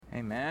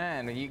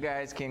Amen. You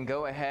guys can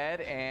go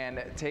ahead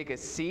and take a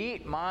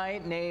seat. My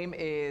name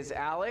is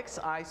Alex.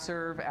 I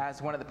serve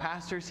as one of the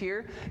pastors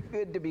here.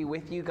 Good to be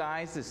with you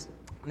guys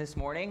this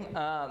morning.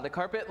 The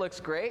carpet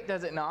looks great,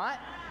 does it not?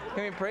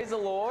 Can we praise the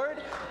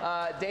Lord?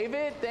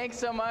 David, thanks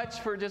so much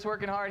for just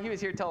working hard. He was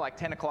here till like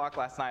 10 o'clock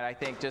last night, I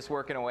think, just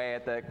working away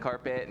at the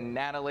carpet. And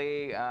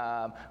Natalie,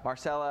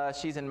 Marcella,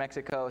 she's in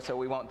Mexico, so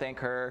we won't thank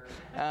her.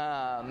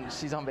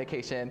 She's on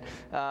vacation.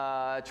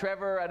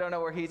 Trevor, I don't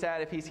know where he's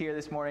at, if he's here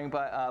this morning,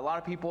 but a lot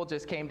of people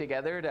just came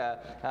together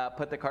to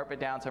put the carpet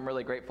down, so I'm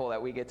really grateful that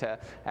we get to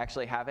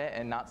actually have it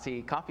and not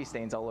see coffee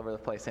stains all over the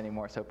place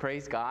anymore, so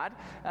praise God.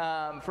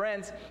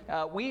 Friends,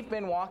 we've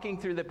been walking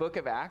through the book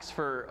of Acts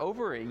for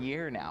over a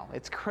year now.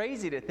 It's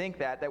crazy to think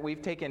that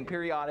we've taken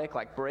periodic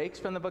breaks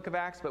from the book of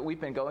Acts, but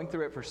we've been going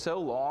through it for so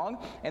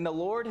long, and the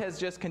Lord has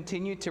just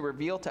continued to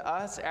reveal to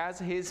us as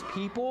His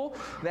people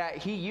that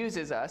He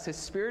uses us, His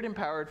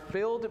Spirit-empowered,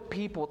 filled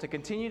people, to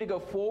continue to go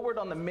forward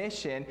on the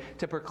mission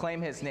to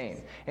proclaim His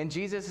name. And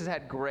Jesus has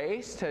had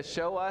grace to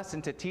show us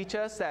and to teach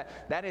us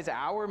that is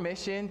our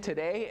mission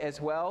today as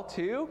well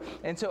too.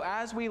 And so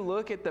as we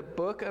look at the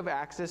book of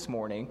Acts this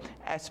morning,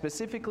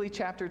 specifically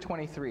chapter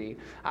 23,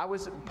 I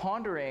was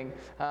pondering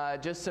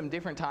just some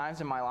different times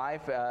in my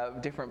life,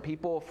 different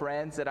people,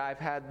 friends that I've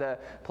had the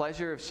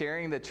pleasure of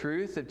sharing the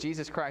truth of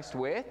Jesus Christ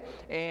with,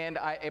 and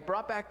it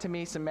brought back to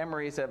me some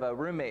memories of a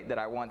roommate that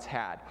I once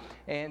had.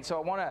 And so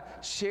I want to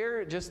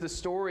share just the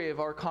story of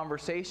our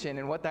conversation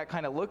and what that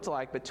kind of looked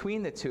like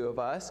between the two of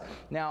us.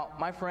 Now,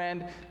 my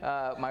friend,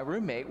 my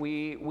roommate,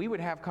 we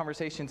would have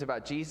conversations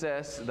about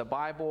Jesus, the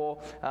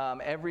Bible,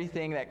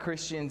 everything that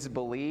Christians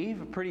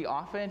believe pretty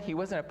often. He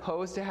wasn't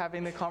opposed to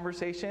having the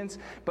conversations,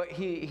 but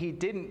he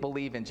didn't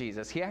believe in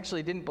Jesus. He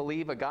actually didn't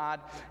believe a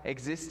God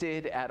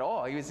existed at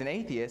all. He was an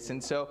atheist,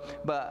 and so,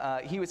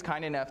 but he was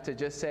kind enough to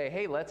just say,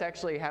 hey, let's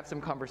actually have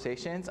some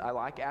conversations. I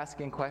like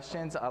asking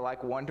questions. I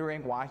like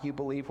wondering why you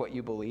believe what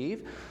you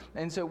believe.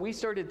 And so we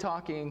started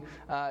talking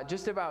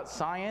just about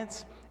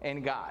science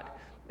and God.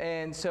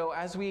 And so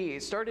as we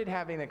started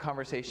having the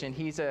conversation,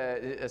 he's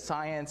a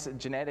science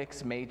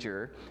genetics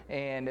major,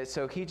 and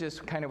so he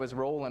just kind of was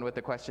rolling with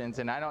the questions,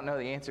 and I don't know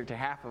the answer to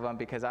half of them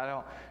because I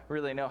don't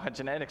really know how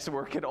genetics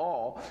work at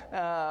all.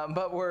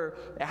 But we're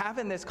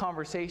having this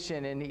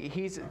conversation, and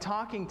he's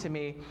talking to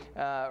me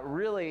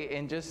really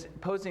and just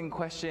posing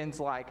questions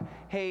like,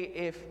 hey,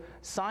 if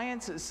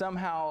science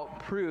somehow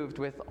proved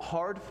with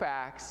hard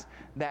facts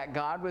that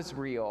God was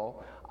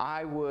real,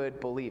 I would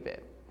believe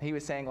it. He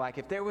was saying,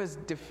 if there was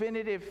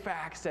definitive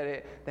facts that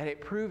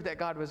it proved that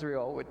God was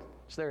real, which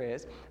there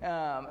is,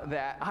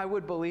 that I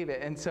would believe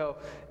it.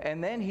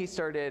 And then he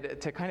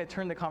started to kind of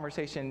turn the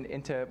conversation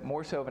into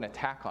more so of an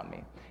attack on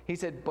me. He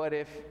said, but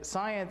if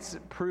science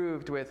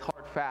proved with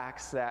hard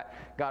facts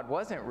that God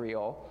wasn't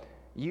real,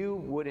 you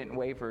wouldn't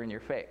waver in your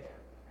faith.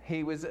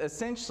 He was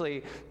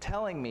essentially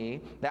telling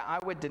me that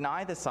I would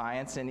deny the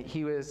science, and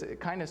he was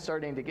kind of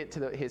starting to get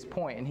to his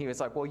point. And he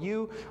was like, well,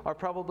 you are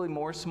probably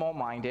more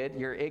small-minded,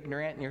 you're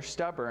ignorant, and you're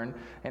stubborn,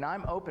 and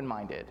I'm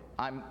open-minded.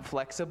 I'm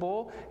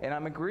flexible, and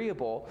I'm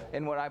agreeable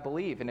in what I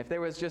believe. And if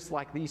there was just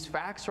these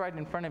facts right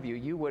in front of you,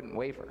 you wouldn't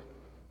waver.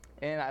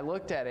 And I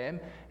looked at him,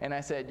 and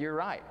I said, you're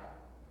right.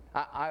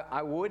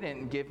 I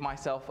wouldn't give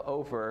myself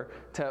over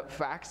to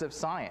facts of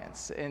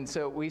science. And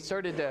so we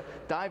started to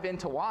dive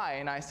into why,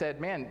 and I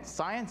said, man,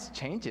 science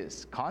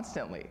changes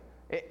constantly.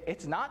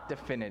 It's not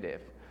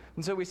definitive.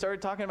 And so we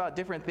started talking about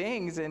different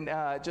things, and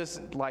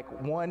just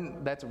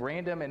one that's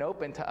random and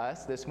open to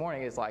us this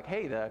morning is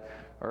hey, the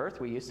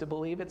Earth, we used to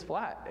believe it's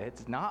flat.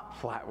 It's not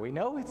flat. We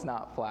know it's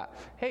not flat.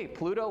 Hey,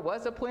 Pluto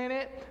was a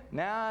planet.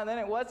 Nah, then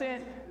it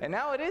wasn't. And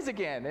now it is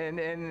again.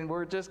 And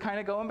we're just kind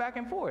of going back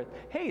and forth.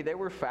 Hey, there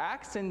were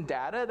facts and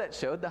data that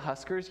showed the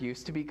Huskers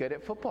used to be good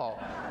at football.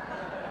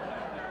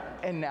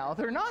 And now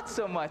they're not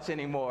so much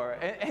anymore.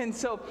 And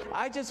so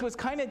I just was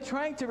kind of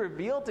trying to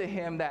reveal to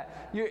him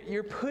that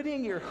you're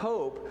putting your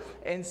hope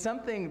in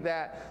something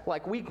that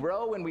we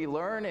grow and we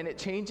learn, and it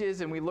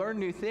changes, and we learn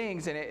new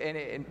things,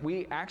 and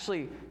we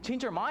actually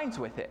change our minds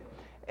with it.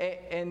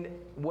 And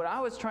what I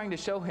was trying to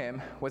show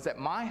him was that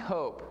my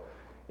hope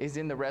is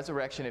in the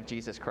resurrection of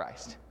Jesus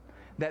Christ.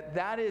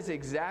 That is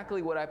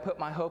exactly what I put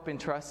my hope and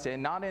trust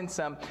in, not in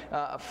some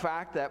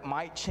fact that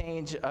might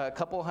change a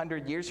couple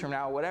hundred years from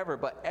now or whatever,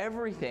 but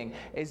everything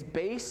is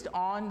based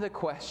on the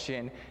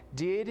question,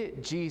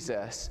 did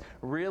Jesus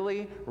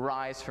really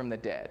rise from the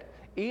dead?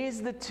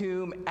 Is the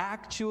tomb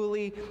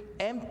actually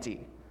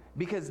empty?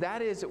 Because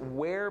that is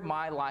where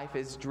my life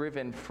is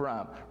driven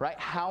from, right?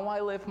 How I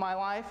live my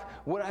life,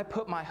 what I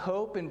put my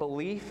hope and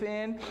belief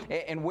in,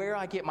 and where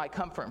I get my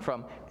comfort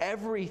from.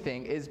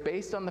 Everything is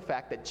based on the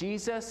fact that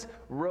Jesus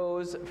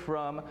rose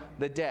from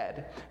the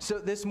dead. So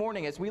this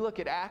morning, as we look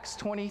at Acts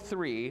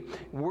 23,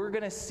 we're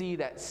going to see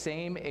that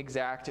same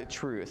exact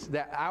truth.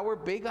 That our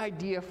big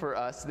idea for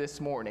us this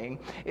morning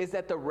is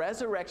that the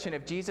resurrection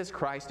of Jesus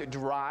Christ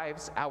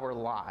drives our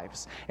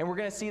lives. And we're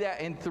going to see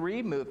that in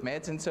three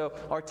movements. And so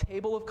our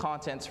table of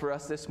contents for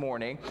us this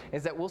morning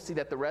is that we'll see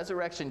that the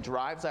resurrection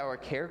drives our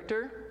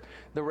character,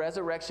 The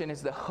resurrection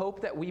is the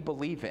hope that we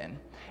believe in,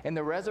 and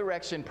the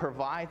resurrection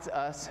provides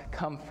us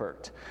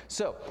comfort.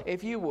 So,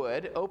 if you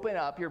would, open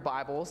up your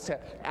Bibles to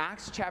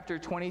Acts chapter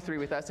 23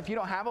 with us. If you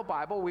don't have a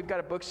Bible, we've got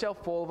a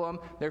bookshelf full of them.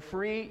 They're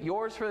free,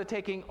 yours for the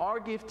taking, our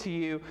gift to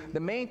you. The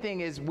main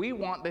thing is we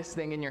want this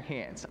thing in your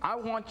hands. I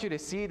want you to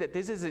see that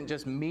this isn't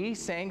just me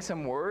saying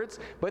some words,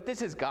 but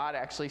this is God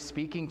actually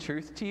speaking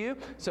truth to you.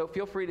 So,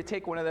 feel free to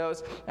take one of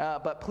those.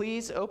 But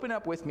please open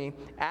up with me,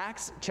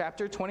 Acts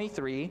chapter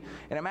 23,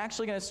 and I'm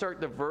actually going to start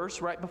the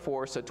verse right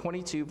before, so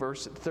 22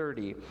 verse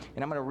 30,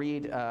 and I'm going to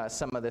read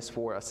some of this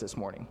for us this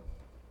morning.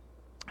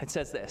 It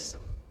says this: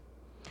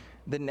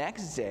 "The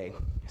next day,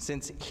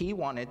 since he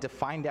wanted to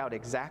find out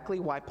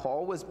exactly why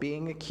Paul was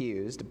being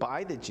accused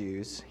by the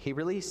Jews, he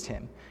released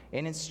him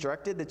and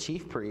instructed the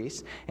chief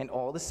priests and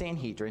all the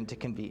Sanhedrin to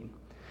convene.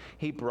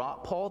 He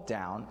brought Paul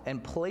down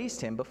and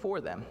placed him before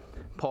them.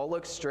 Paul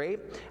looked straight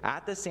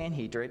at the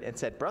Sanhedrin and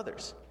said,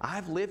 'Brothers,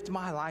 I've lived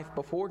my life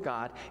before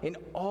God in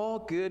all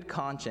good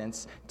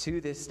conscience to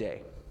this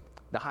day.'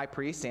 The high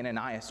priest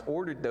Ananias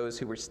ordered those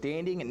who were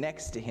standing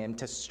next to him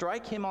to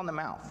strike him on the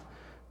mouth.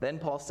 Then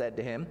Paul said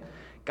to him,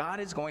 'God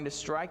is going to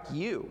strike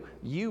you,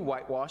 you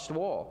whitewashed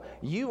wall.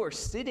 You are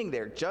sitting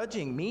there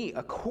judging me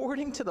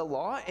according to the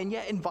law, and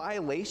yet in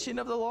violation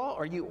of the law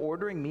are you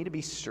ordering me to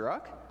be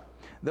struck?'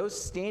 Those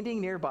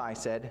standing nearby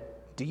said,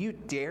 'Do you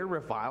dare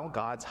revile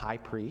God's high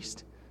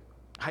priest?'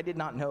 'I did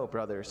not know,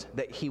 brothers,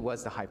 that he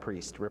was the high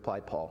priest,'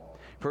 replied Paul.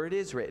 'For it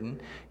is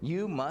written,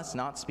 you must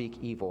not speak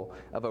evil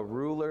of a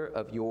ruler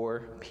of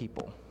your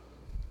people.'"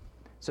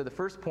 So the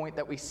first point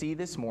that we see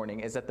this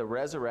morning is that the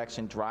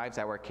resurrection drives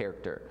our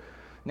character.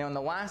 Now, in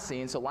the last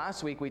scene, so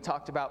last week we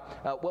talked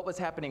about what was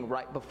happening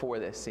right before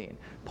this scene.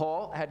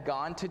 Paul had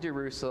gone to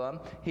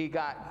Jerusalem. He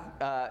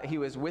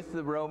was with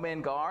the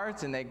Roman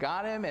guards, and they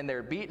got him, and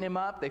they're beating him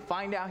up. They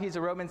find out he's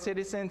a Roman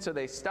citizen, so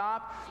they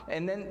stop.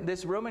 And then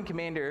this Roman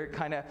commander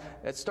kind of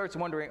starts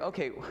wondering,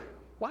 okay,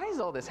 why is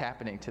all this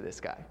happening to this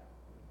guy?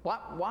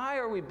 Why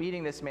are we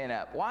beating this man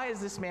up? Why is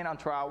this man on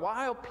trial?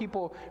 Why are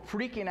people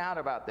freaking out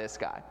about this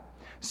guy?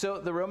 So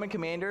the Roman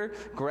commander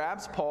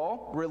grabs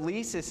Paul,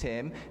 releases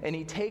him, and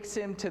he takes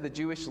him to the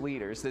Jewish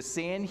leaders, the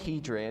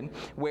Sanhedrin,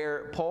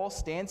 where Paul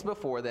stands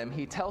before them.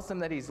 He tells them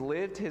that he's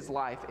lived his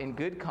life in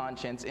good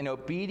conscience, in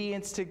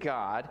obedience to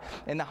God,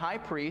 and the high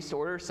priest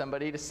orders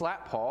somebody to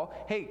slap Paul.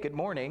 "Hey, good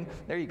morning."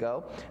 There you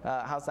go.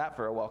 How's that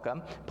for a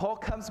welcome? Paul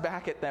comes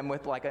back at them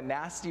with like a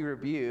nasty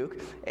rebuke,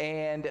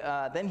 and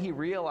then he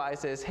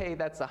realizes, hey,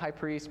 that's the high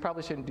priest,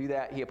 probably shouldn't do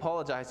that. He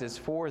apologizes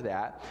for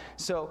that.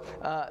 So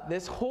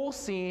this whole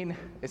scene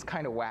is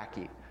kind of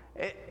wacky.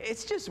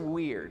 It's just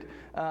weird.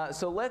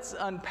 So let's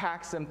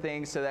unpack some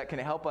things so that can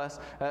help us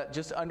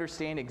just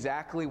understand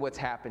exactly what's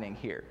happening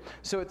here.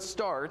 So it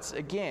starts,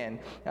 again,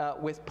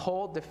 with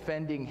Paul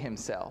defending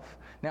himself.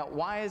 Now,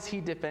 why is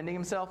he defending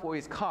himself? Well,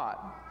 he's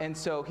caught. And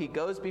so he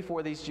goes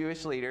before these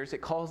Jewish leaders. It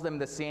calls them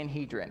the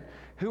Sanhedrin.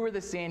 Who are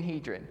the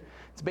Sanhedrin?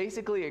 It's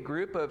basically a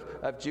group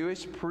of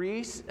Jewish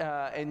priests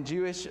and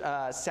Jewish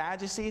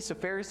Sadducees, so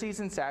Pharisees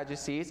and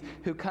Sadducees,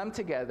 who come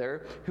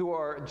together, who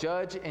are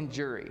judge and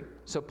jury.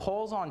 So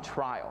Paul's on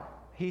trial.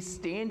 He's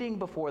standing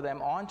before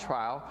them on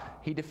trial.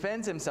 He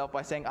defends himself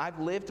by saying, "I've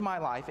lived my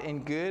life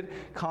in good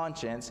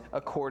conscience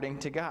according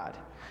to God."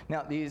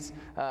 Now, these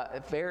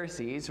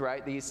Pharisees,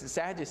 right, these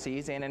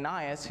Sadducees,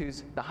 Ananias,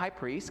 who's the high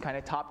priest, kind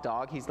of top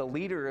dog, he's the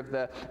leader of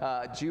the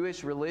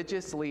Jewish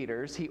religious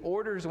leaders. He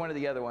orders one of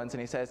the other ones,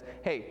 and he says,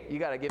 "Hey, you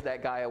got to give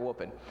that guy a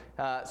whooping."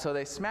 So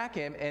they smack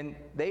him, and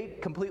they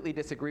completely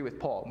disagree with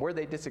Paul. Where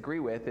they disagree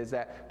with is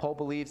that Paul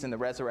believes in the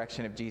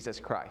resurrection of Jesus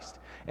Christ.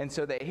 And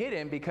so they hit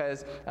him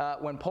because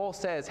when Paul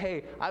says,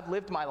 "Hey, I've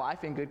lived my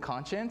life in good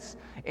conscience,"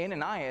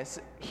 Ananias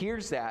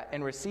hears that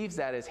and receives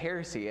that as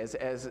heresy, as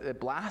a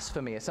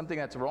blasphemy, as something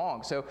that's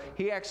wrong. So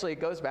he actually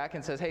goes back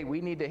and says, "Hey,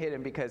 we need to hit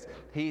him because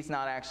he's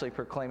not actually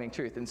proclaiming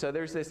truth." And so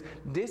there's this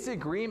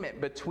disagreement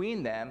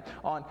between them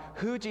on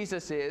who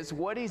Jesus is,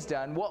 what he's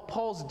done, what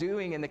Paul's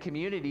doing in the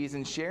communities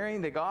and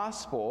sharing the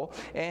gospel.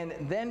 And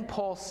then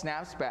Paul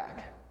snaps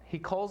back. He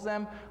calls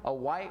them a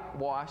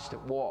whitewashed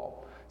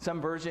wall. Some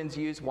versions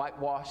use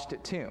whitewashed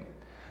tomb.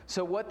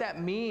 So what that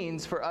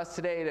means for us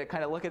today to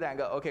kind of look at that and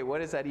go, okay, what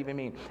does that even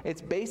mean? It's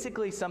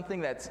basically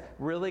something that's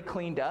really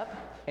cleaned up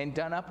and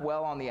done up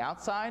well on the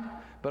outside,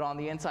 but on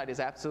the inside is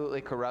absolutely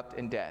corrupt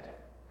and dead.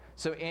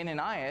 So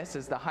Ananias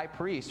is the high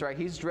priest, right?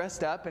 He's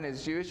dressed up in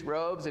his Jewish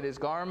robes and his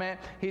garment.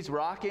 He's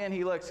rocking.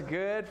 He looks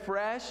good,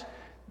 fresh,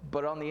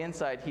 but on the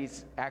inside,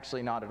 he's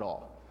actually not at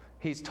all.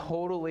 He's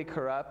totally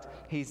corrupt.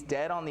 He's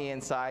dead on the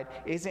inside,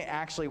 isn't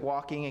actually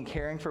walking and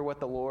caring for what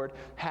the Lord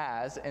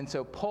has. And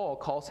so Paul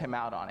calls him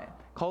out on it,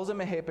 calls him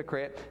a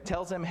hypocrite,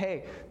 tells him,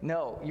 "Hey,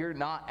 no, you're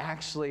not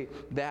actually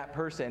that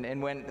person."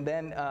 And when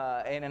then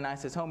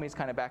Ananias' homies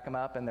kind of back him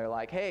up, and they're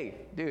like,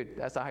 "Hey, dude,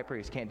 that's the high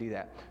priest. Can't do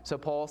that." So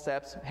Paul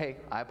steps,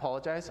 "Hey, I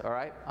apologize. All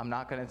right, I'm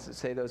not going to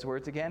say those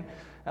words again."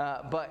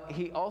 But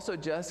he also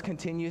just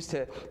continues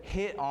to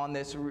hit on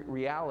this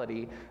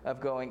reality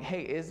of going,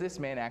 "Hey, is this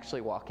man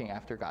actually walking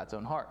after God's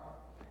own heart?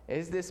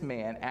 is this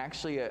man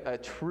actually a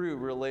true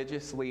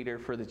religious leader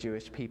for the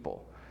Jewish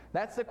people?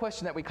 That's the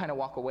question that we kind of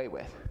walk away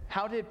with.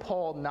 How did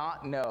Paul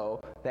not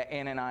know that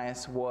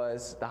Ananias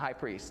was the high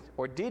priest?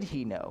 Or did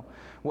he know?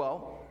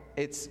 Well,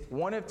 it's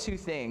one of two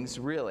things,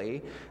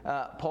 really.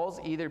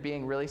 Paul's either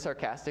being really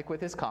sarcastic with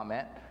his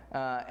comment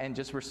and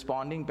just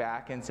responding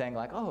back and saying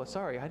like, oh,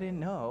 sorry, I didn't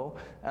know.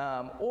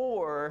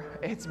 Or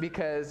it's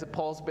because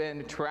Paul's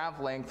been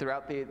traveling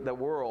throughout the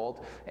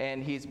world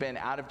and he's been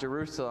out of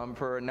Jerusalem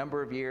for a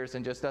number of years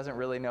and just doesn't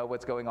really know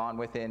what's going on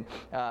within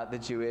the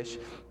Jewish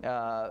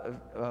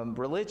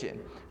religion.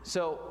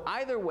 So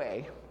either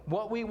way,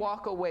 what we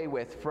walk away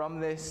with from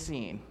this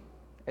scene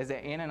is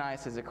that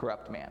Ananias is a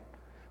corrupt man.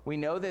 We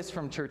know this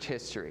from church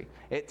history.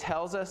 It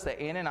tells us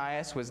that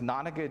Ananias was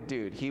not a good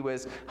dude. He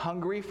was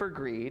hungry for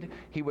greed,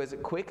 he was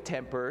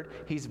quick-tempered,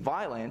 he's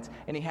violent,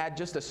 and he had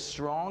just a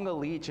strong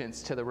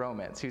allegiance to the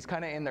Romans. He was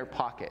kind of in their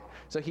pocket.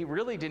 So he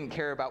really didn't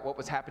care about what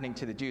was happening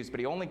to the Jews, but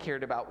he only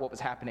cared about what was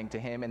happening to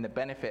him and the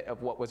benefit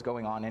of what was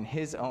going on in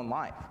his own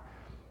life.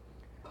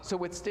 So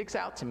what sticks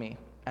out to me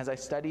as I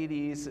study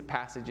these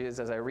passages,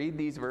 as I read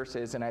these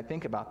verses and I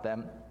think about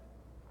them,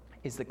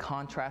 is the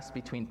contrast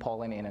between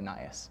Paul and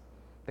Ananias.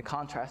 The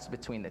contrast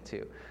between the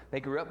two. They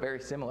grew up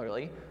very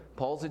similarly.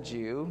 Paul's a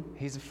Jew.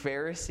 He's a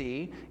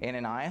Pharisee.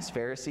 Ananias,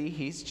 Pharisee.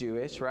 He's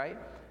Jewish, right?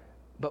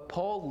 But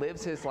Paul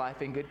lives his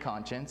life in good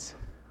conscience,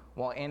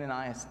 while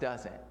Ananias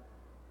doesn't.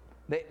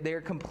 They're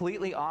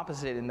completely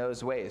opposite in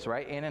those ways,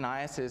 right?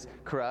 Ananias is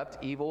corrupt,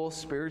 evil,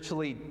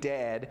 spiritually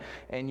dead,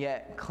 and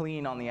yet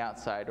clean on the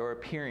outside, or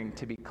appearing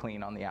to be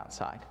clean on the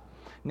outside.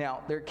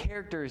 Now, their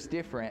character is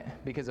different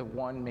because of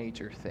one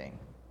major thing.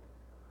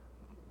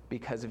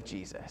 Because of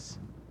Jesus.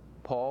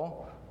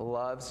 Paul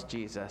loves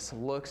Jesus,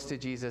 looks to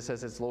Jesus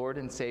as his Lord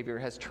and Savior,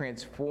 has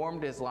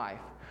transformed his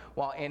life,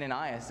 while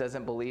Ananias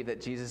doesn't believe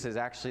that Jesus is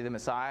actually the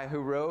Messiah who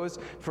rose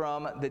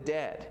from the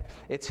dead.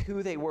 It's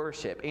who they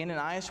worship.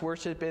 Ananias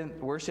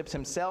worships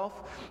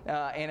himself.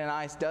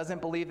 Ananias doesn't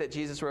believe that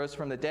Jesus rose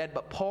from the dead,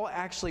 but Paul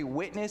actually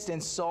witnessed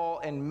and saw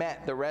and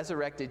met the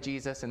resurrected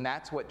Jesus, and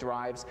that's what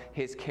drives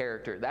his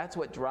character. That's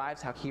what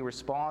drives how he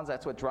responds.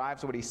 That's what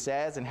drives what he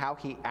says and how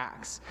he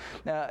acts.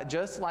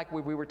 Just like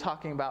we were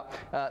talking about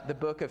the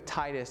book of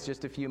Titus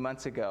just a few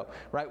months ago,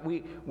 right?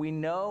 We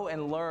know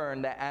and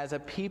learn that as a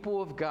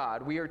people of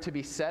God, we are to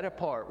be set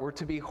apart. We're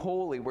to be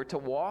holy. We're to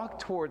walk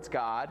towards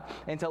God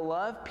and to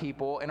love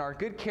people. And our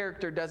good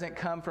character doesn't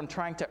come from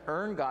trying to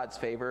earn God's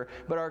favor,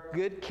 but our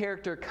good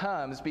character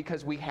comes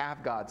because we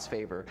have God's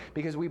favor,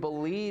 because we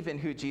believe in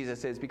who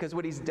Jesus is, because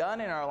what he's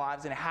done in our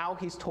lives and how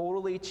he's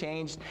totally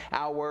changed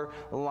our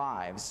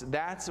lives.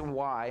 That's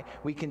why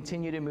we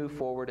continue to move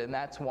forward, and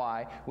that's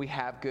why we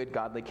have good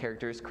godly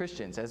character as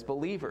Christians, as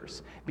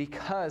believers,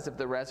 because of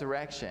the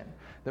resurrection.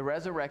 The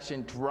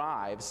resurrection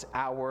drives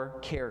our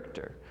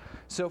character.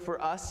 So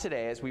for us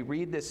today, as we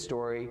read this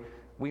story,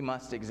 we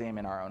must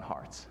examine our own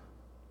hearts.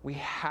 We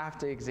have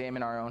to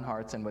examine our own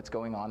hearts and what's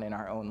going on in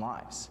our own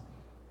lives.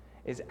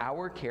 Is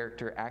our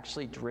character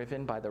actually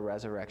driven by the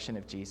resurrection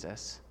of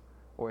Jesus,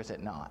 or is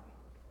it not?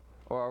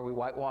 Or are we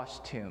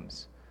whitewashed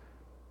tombs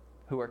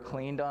who are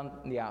cleaned on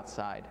the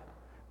outside,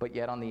 but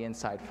yet on the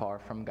inside far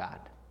from God?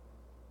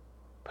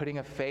 Putting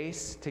a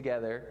face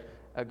together,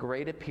 a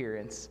great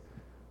appearance,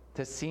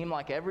 to seem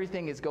like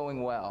everything is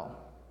going well,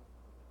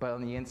 but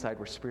on the inside,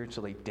 we're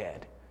spiritually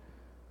dead.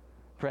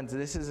 Friends,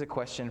 this is a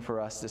question for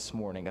us this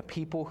morning. A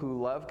people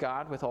who love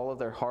God with all of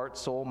their heart,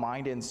 soul,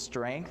 mind, and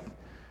strength,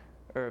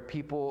 or a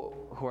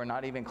people who are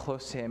not even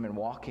close to him and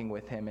walking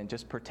with him and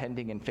just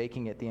pretending and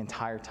faking it the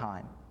entire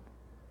time.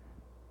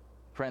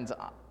 Friends,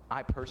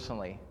 I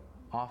personally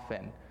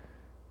often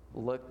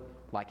look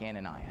like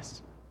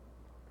Ananias.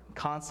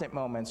 Constant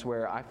moments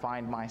where I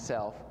find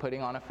myself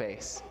putting on a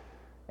face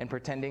and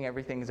pretending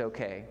everything's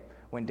okay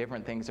when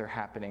different things are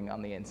happening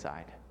on the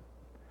inside.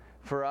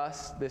 For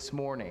us this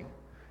morning,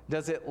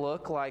 does it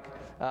look like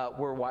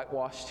we're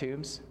whitewashed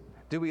tombs?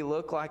 Do we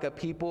look like a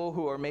people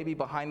who are maybe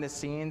behind the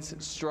scenes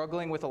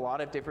struggling with a lot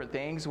of different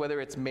things,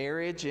 whether it's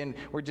marriage and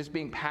we're just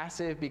being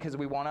passive because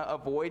we want to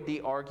avoid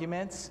the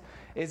arguments?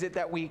 Is it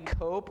that we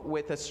cope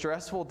with a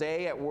stressful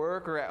day at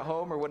work or at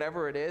home or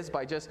whatever it is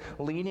by just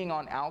leaning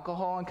on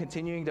alcohol and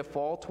continuing to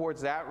fall towards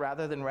that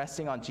rather than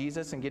resting on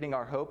Jesus and getting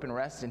our hope and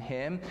rest in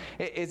him?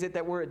 Is it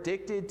that we're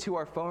addicted to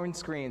our phone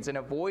screens and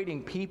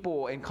avoiding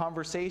people and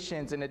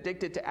conversations and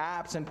addicted to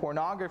apps and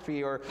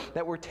pornography, or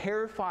that we're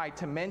terrified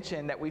to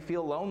mention that we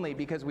feel lonely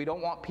because we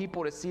don't want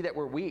people to see that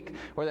we're weak,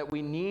 or that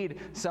we need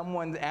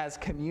someone as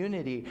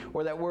community,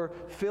 or that we're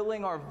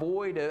filling our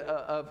void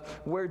of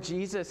where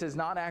Jesus is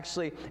not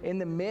actually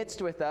in the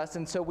midst with us,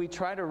 and so we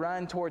try to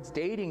run towards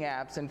dating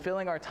apps and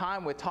filling our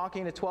time with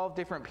talking to 12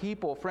 different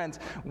people? Friends,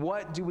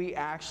 what do we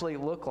actually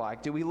look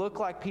like? Do we look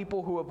like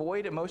people who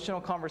avoid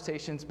emotional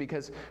conversations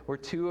because we're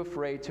too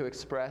afraid to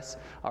express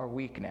our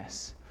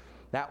weakness?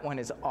 That one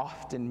is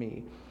often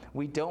me.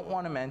 We don't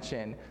want to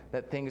mention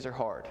that things are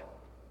hard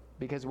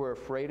because we're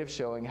afraid of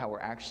showing how we're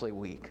actually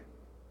weak.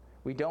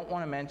 We don't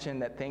want to mention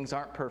that things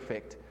aren't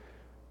perfect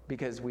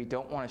because we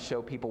don't want to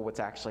show people what's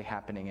actually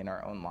happening in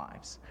our own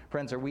lives.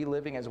 Friends, are we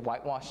living as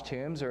whitewashed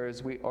tombs, or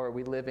are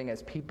we living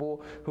as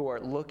people who are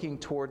looking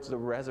towards the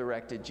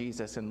resurrected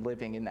Jesus and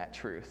living in that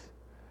truth?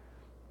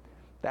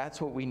 That's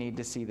what we need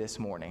to see this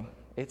morning.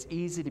 It's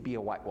easy to be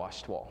a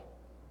whitewashed wall.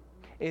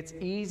 It's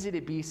easy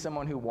to be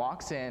someone who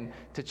walks in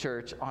to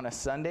church on a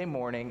Sunday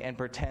morning and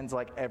pretends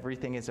like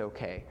everything is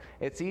okay.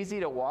 It's easy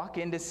to walk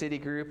into City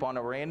Group on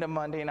a random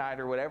Monday night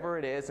or whatever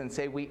it is and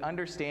say we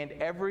understand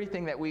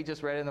everything that we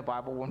just read in the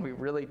Bible when we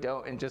really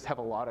don't, and just have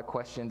a lot of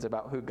questions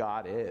about who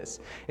God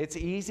is. It's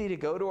easy to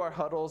go to our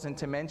huddles and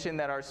to mention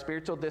that our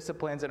spiritual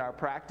disciplines and our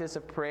practice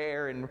of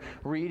prayer and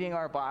reading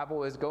our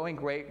Bible is going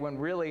great when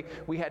really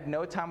we had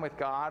no time with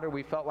God, or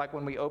we felt like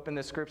when we opened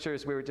the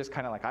scriptures we were just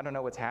kind of like, I don't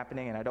know what's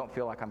happening and I don't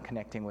feel like I'm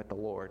connecting with the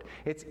Lord.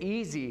 It's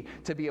easy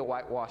to be a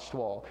whitewashed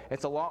wall.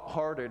 It's a lot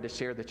harder to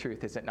share the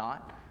truth, is it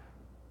not?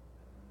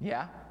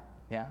 Yeah?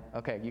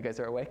 Okay, you guys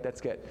are awake? That's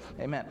good.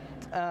 Amen.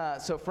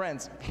 So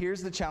friends,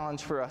 here's the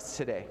challenge for us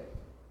today.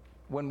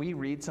 When we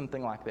read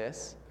something like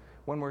this,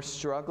 when we're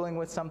struggling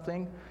with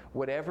something,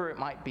 whatever it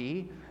might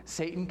be,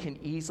 Satan can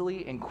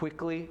easily and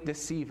quickly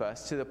deceive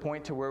us to the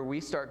point to where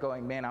we start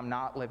going, man, I'm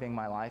not living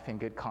my life in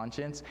good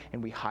conscience,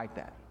 and we hide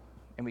that.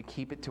 And we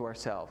keep it to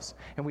ourselves.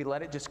 And we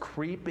let it just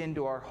creep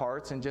into our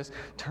hearts and just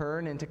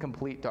turn into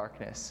complete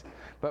darkness.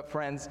 But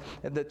friends,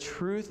 the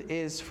truth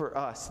is for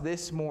us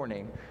this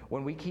morning,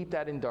 when we keep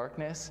that in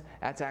darkness,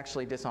 that's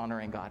actually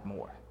dishonoring God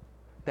more.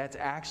 That's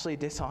actually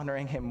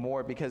dishonoring him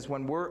more, because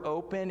when we're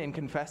open and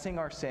confessing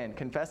our sin,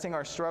 confessing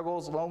our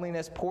struggles,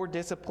 loneliness, poor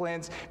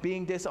disciplines,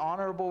 being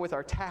dishonorable with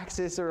our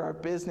taxes or our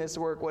business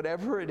work,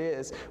 whatever it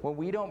is, when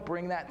we don't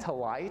bring that to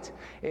light,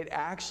 it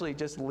actually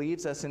just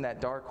leaves us in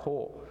that dark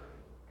hole.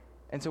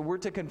 And so we're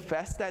to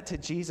confess that to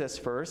Jesus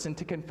first, and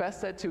to confess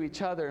that to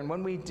each other. And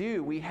when we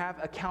do, we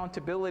have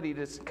accountability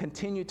to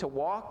continue to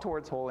walk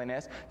towards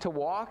holiness, to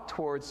walk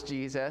towards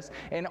Jesus.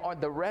 And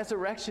the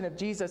resurrection of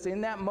Jesus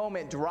in that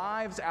moment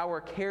drives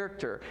our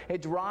character.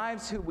 It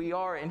drives who we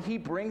are. And he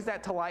brings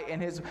that to light,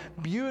 and his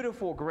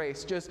beautiful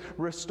grace just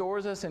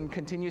restores us and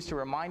continues to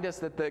remind us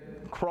that the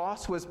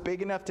cross was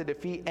big enough to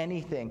defeat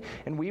anything.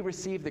 And we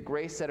receive the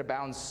grace that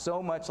abounds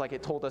so much, like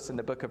it told us in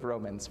the book of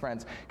Romans.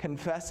 Friends,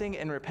 confessing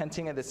and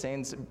repenting of the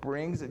sins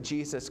brings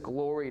Jesus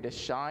glory to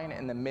shine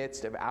in the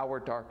midst of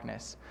our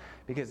darkness,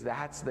 because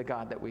that's the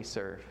God that we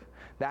serve.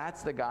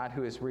 That's the God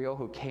who is real,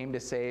 who came to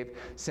save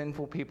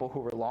sinful people who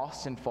were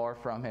lost and far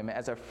from him.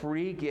 As a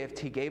free gift,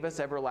 he gave us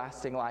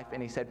everlasting life,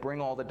 and he said, bring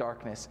all the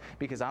darkness,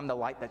 because I'm the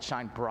light that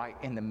shines bright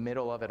in the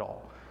middle of it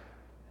all.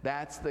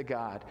 That's the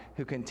God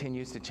who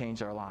continues to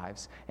change our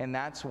lives. And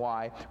that's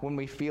why when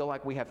we feel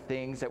like we have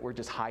things that we're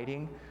just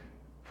hiding,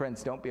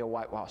 friends, don't be a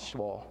whitewashed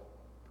wall.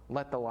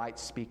 Let the light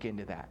speak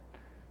into that.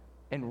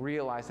 And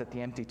realize that the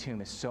empty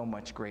tomb is so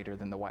much greater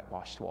than the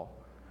whitewashed wall.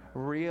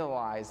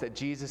 Realize that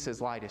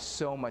Jesus' light is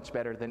so much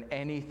better than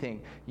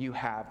anything you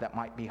have that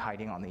might be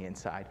hiding on the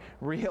inside.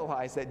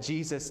 Realize that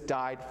Jesus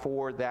died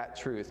for that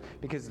truth,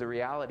 because the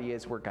reality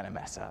is we're going to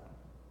mess up.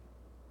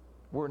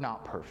 We're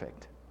not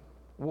perfect.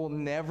 We'll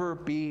never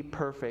be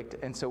perfect,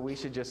 and so we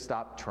should just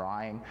stop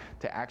trying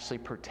to actually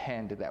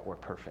pretend that we're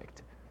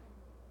perfect.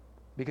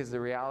 Because the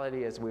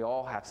reality is we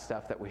all have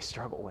stuff that we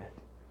struggle with.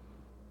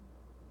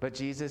 But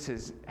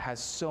Jesus has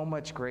so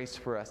much grace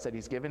for us that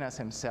he's given us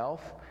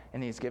himself,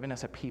 and he's given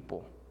us a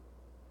people,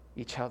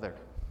 each other,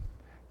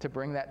 to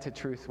bring that to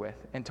truth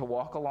with and to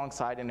walk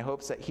alongside in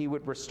hopes that he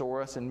would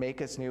restore us and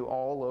make us new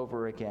all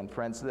over again.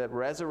 Friends, the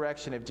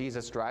resurrection of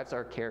Jesus drives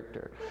our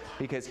character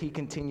because he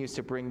continues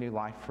to bring new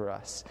life for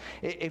us.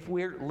 If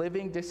we're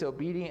living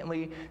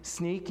disobediently,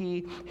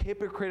 sneaky,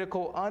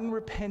 hypocritical,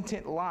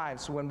 unrepentant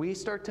lives, when we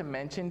start to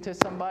mention to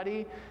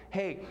somebody,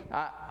 hey,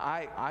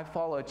 I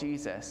follow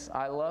Jesus.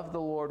 I love the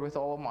Lord with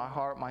all of my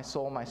heart, my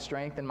soul, my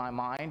strength, and my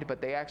mind,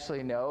 but they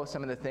actually know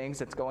some of the things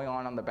that's going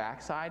on the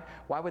backside,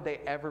 why would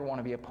they ever want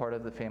to be a part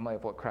of the family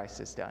of what Christ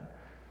has done?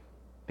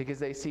 Because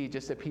they see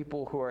just a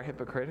people who are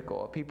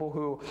hypocritical, people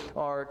who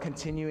are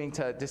continuing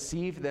to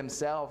deceive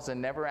themselves and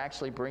never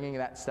actually bringing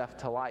that stuff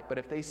to light. But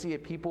if they see a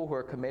people who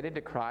are committed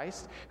to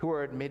Christ, who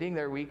are admitting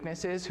their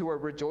weaknesses, who are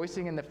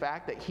rejoicing in the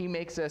fact that he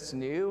makes us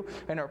new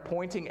and are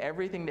pointing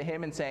everything to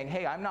him and saying,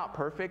 hey, I'm not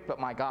perfect, but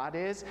my God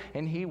is,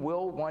 and he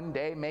will one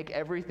day make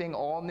everything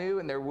all new,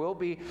 and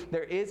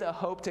there is a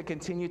hope to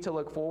continue to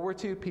look forward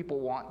to,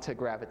 people want to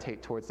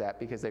gravitate towards that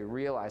because they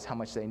realize how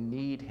much they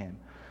need him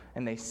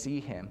and they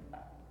see him.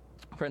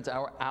 Friends,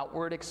 our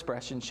outward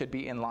expression should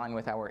be in line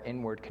with our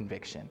inward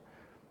conviction.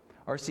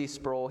 R.C.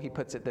 Sproul, he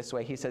puts it this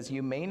way. He says,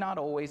 you may not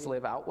always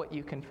live out what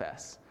you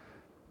confess,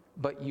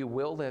 but you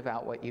will live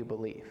out what you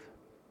believe.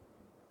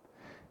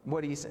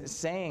 What he's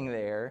saying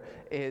there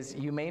is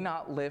you may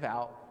not live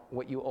out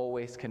what you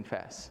always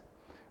confess.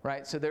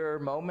 right? So there are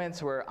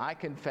moments where I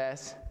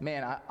confess,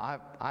 man,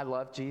 I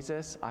love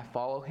Jesus. I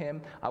follow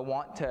him. I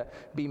want to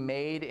be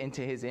made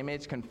into his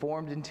image,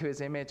 conformed into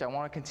his image. I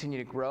want to continue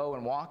to grow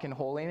and walk in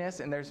holiness.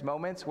 And there's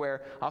moments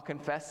where I'll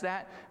confess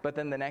that, but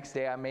then the next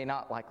day I may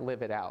not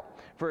live it out.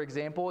 For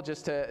example,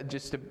 just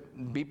to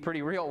be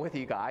pretty real with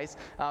you guys,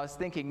 I was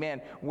thinking,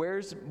 man,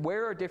 where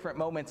are different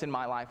moments in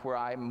my life where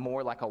I'm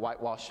more like a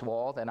whitewashed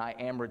wall than I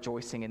am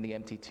rejoicing in the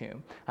empty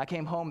tomb? I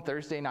came home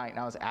Thursday night and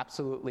I was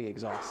absolutely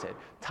exhausted,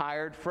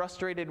 tired,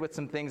 frustrated with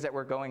some things that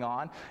were going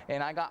on,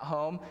 and I got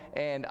home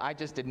and I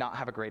just did not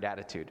have a great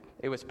attitude.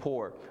 It was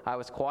poor. I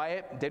was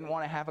quiet, didn't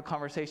want to have a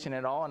conversation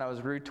at all, and I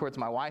was rude towards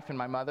my wife and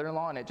my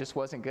mother-in-law, and it just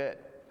wasn't good.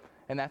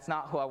 And that's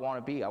not who I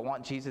want to be. I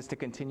want Jesus to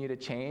continue to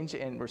change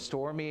and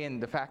restore me,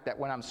 and the fact that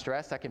when I'm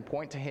stressed, I can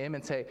point to him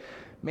and say,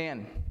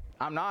 man,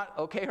 I'm not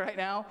okay right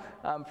now.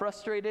 I'm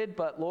frustrated,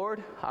 but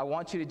Lord, I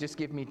want you to just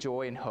give me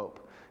joy and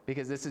hope,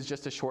 because this is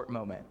just a short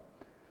moment.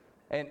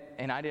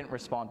 And I didn't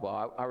respond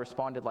well. I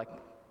responded like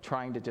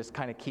trying to just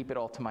kind of keep it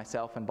all to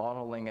myself and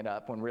bottling it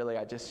up, when really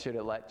I just should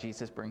have let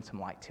Jesus bring some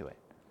light to it.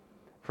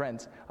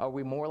 Friends, are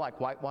we more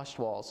like whitewashed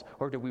walls,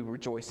 or do we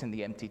rejoice in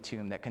the empty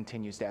tomb that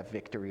continues to have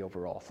victory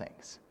over all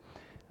things?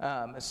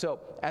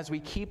 So as we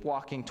keep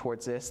walking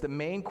towards this, the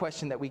main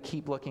question that we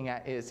keep looking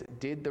at is,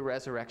 did the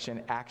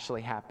resurrection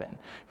actually happen?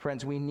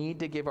 Friends, we need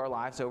to give our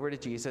lives over to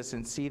Jesus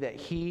and see that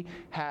he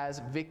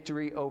has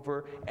victory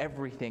over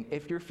everything.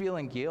 If you're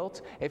feeling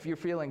guilt, if you're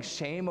feeling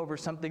shame over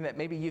something that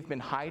maybe you've been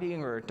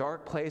hiding, or a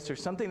dark place, or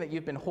something that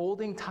you've been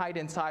holding tight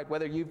inside,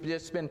 whether you've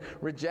just been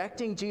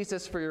rejecting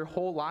Jesus for your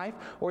whole life,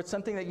 or it's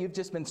something that you've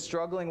just been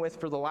struggling with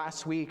for the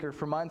last week or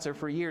for months or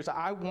for years,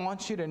 I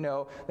want you to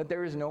know that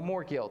there is no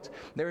more guilt.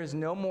 There is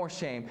no more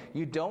shame.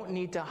 You don't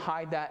need to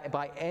hide that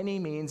by any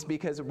means,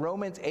 because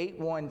Romans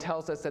 8:1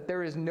 tells us that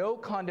there is no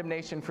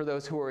condemnation for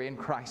those who are in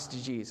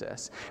Christ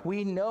Jesus.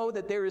 We know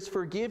that there is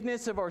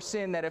forgiveness of our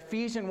sin, that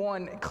Ephesians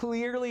 1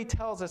 clearly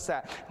tells us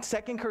that.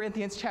 2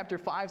 Corinthians chapter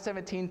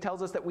 5:17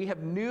 tells us that we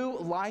have new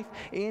life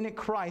in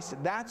Christ.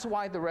 That's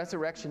why the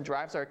resurrection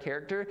drives our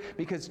character,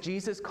 because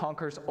Jesus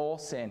conquers all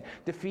sin,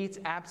 defeats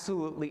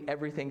absolutely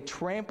everything,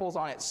 tramples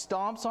on it,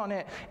 stomps on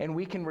it, and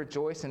we can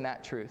rejoice in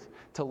that truth,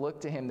 to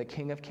look to him, the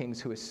King of Kings,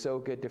 who is so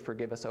good to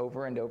forgive us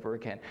over and over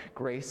again.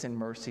 Grace and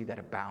mercy that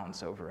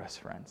abounds over us,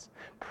 friends.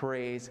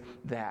 Praise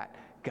that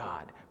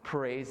God.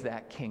 Praise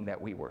that King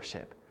that we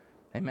worship.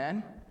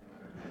 Amen?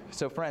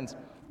 So, friends,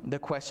 the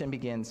question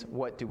begins,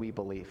 what do we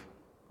believe?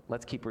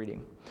 Let's keep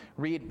reading.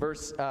 Read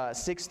verse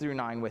 6 through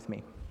 9 with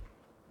me.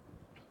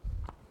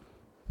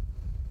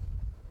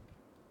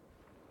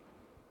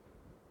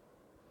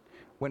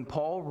 When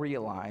Paul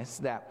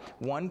realized that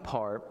one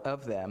part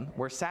of them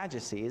were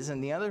Sadducees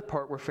and the other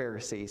part were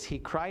Pharisees, he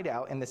cried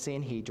out in the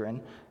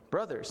Sanhedrin,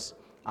 "Brothers,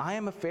 I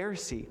am a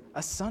Pharisee,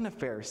 a son of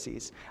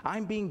Pharisees.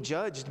 I'm being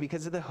judged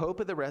because of the hope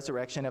of the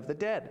resurrection of the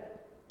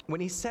dead."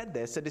 When he said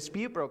this, a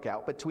dispute broke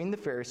out between the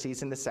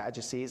Pharisees and the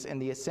Sadducees,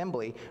 and the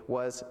assembly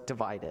was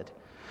divided.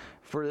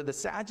 For the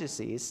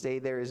Sadducees say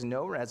there is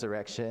no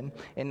resurrection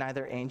in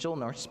neither angel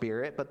nor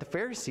spirit, but the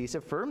Pharisees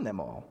affirm them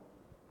all.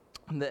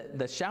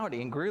 The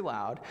shouting grew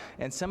loud,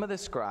 and some of the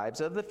scribes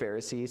of the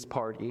Pharisees'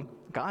 party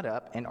got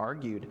up and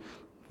argued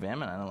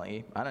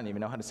vehemently. I don't even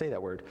know how to say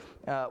that word.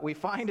 "We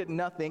find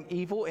nothing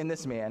evil in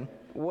this man.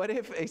 What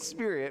if a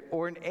spirit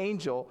or an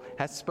angel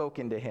has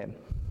spoken to him?"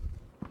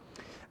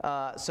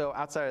 So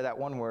outside of that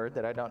one word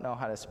that I don't know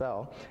how to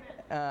spell,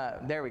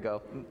 there we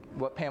go,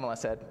 what Pamela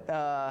said.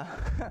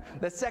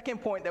 The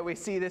second point that we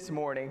see this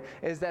morning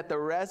is that the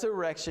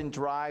resurrection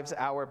drives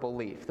our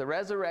belief. The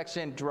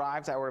resurrection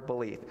drives our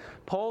belief.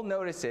 Paul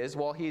notices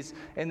while he's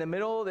in the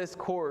middle of this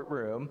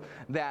courtroom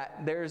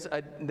that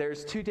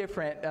there's two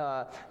different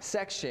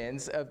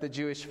sections of the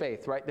Jewish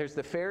faith, right? There's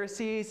the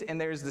Pharisees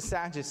and there's the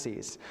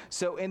Sadducees.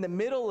 So in the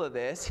middle of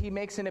this, he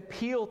makes an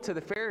appeal to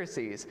the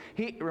Pharisees.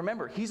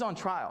 Remember, he's on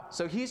trial,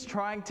 so he's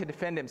trying to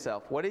defend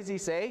himself. What does he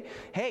say?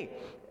 Hey,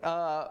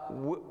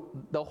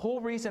 the whole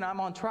reason I'm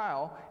on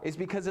trial is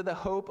because of the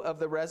hope of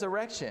the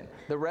resurrection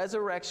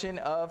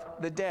of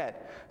the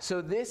dead.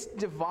 So this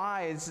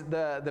divides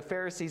the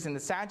Pharisees and the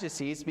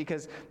Sadducees,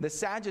 because the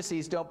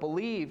Sadducees don't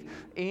believe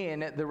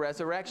in the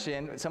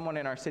resurrection. Someone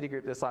in our city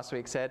group this last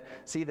week said,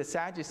 "See, the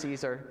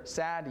Sadducees are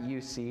sad,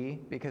 you see,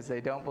 because they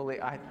don't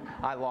believe."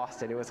 I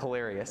lost it. It was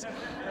hilarious.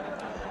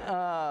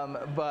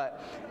 But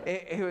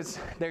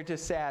they're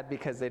just sad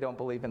because they don't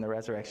believe in the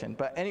resurrection.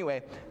 But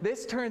anyway,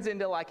 this turns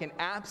into like an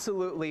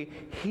absolutely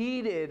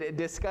heated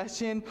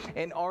discussion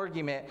and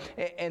argument.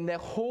 And the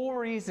whole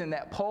reason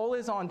that Paul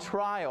is on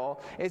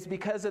trial is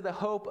because of the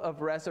hope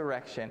of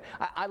resurrection.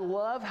 I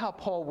love how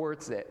Paul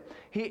words it.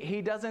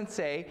 He doesn't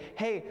say,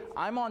 "Hey,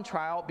 I'm on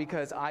trial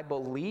because I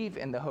believe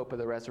in the hope of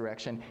the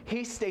resurrection."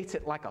 He states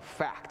it like a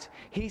fact.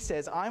 He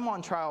says, "I'm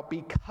on trial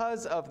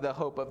because of the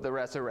hope of the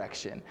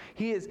resurrection."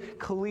 He is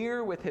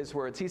clear with his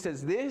words. He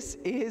says, this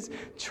is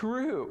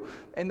true.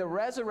 And the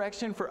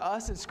resurrection for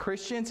us as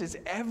Christians is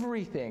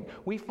everything.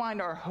 We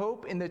find our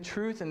hope in the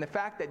truth and the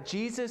fact that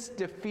Jesus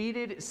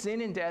defeated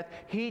sin and death.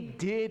 He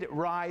did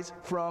rise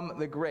from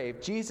the grave.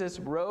 Jesus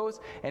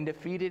rose and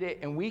defeated it,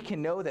 and we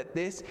can know that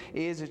this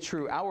is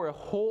true. Our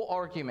whole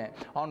argument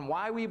on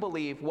why we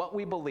believe what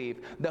we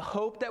believe, the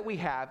hope that we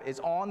have,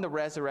 is on the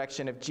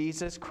resurrection of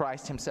Jesus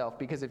Christ himself.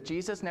 Because if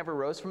Jesus never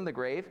rose from the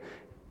grave,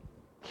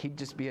 he'd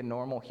just be a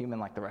normal human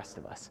like the rest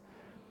of us.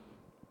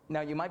 Now,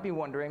 you might be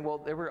wondering, well,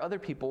 there were other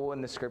people in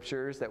the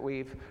scriptures that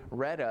we've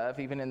read of,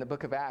 even in the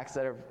book of Acts,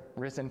 that have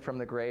risen from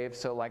the grave.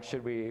 So, like,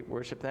 should we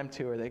worship them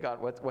too? Or they got,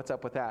 what's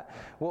up with that?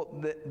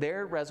 Well,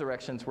 their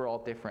resurrections were all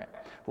different.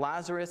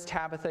 Lazarus,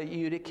 Tabitha,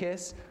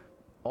 Eutychus,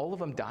 all of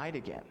them died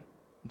again.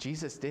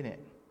 Jesus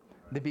didn't.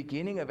 The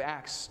beginning of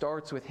Acts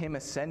starts with him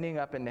ascending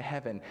up into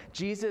heaven.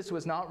 Jesus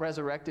was not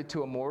resurrected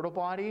to a mortal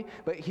body,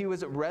 but he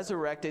was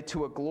resurrected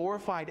to a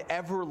glorified,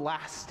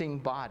 everlasting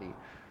body.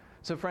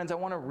 So friends, I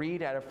want to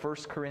read out of 1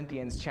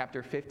 Corinthians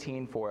chapter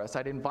 15 for us.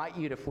 I'd invite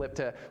you to flip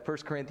to 1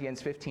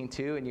 Corinthians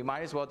 15:2, and you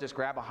might as well just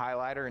grab a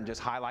highlighter and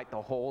just highlight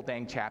the whole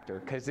dang chapter,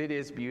 because it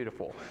is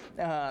beautiful.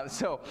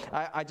 So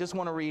I just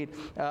want to read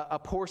a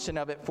portion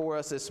of it for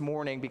us this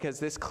morning,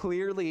 because this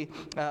clearly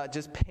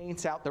just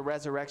paints out the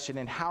resurrection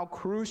and how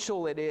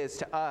crucial it is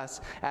to us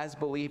as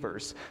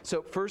believers.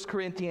 So 1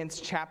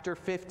 Corinthians chapter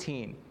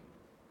 15,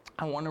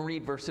 I want to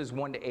read verses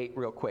 1 to 8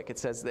 real quick. It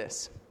says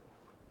this.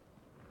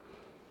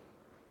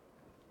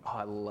 Oh,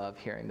 I love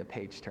hearing the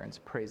page turns.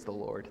 Praise the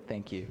Lord.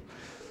 Thank you.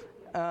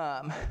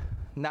 Now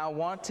I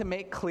want to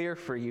make clear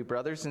for you,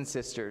 brothers and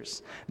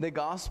sisters, the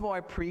gospel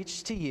I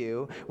preached to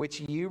you,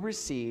 which you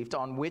received,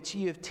 on which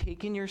you have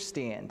taken your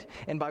stand,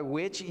 and by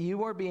which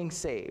you are being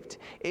saved,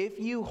 if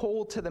you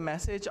hold to the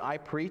message I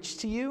preached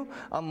to you,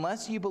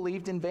 unless you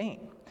believed in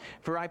vain.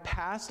 For I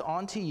passed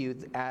on to you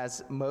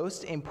as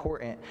most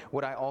important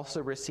what I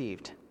also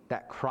received,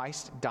 that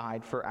Christ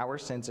died for our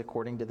sins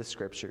according to the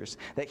Scriptures,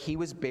 that he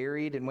was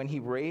buried, and when he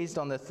raised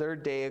on the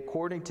third day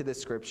according to the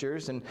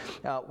Scriptures, and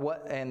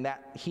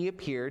that he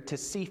appeared to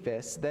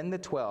Cephas, then the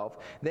 12,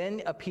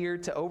 then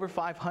appeared to over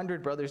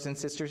 500 brothers and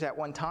sisters at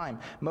one time.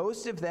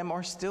 Most of them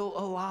are still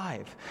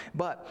alive,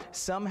 but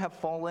some have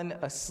fallen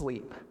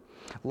asleep.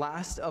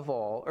 Last of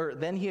all,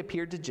 then he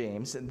appeared to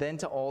James, then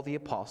to all the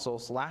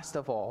apostles. Last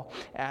of all,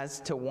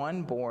 as to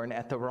one born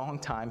at the wrong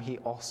time, he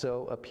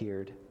also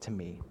appeared to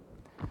me.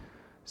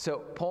 So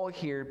Paul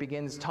here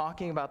begins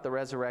talking about the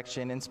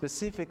resurrection, and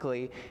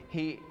specifically,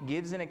 he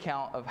gives an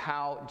account of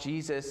how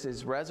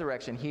Jesus'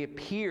 resurrection, he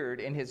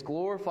appeared in his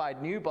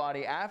glorified new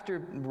body after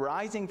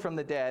rising from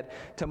the dead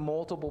to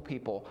multiple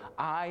people,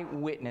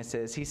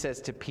 eyewitnesses. He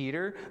says to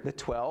Peter, the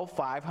 12,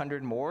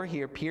 500 more.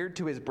 He appeared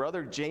to his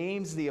brother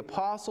James, the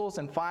apostles,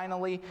 and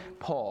finally,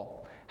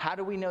 Paul. How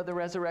do we know the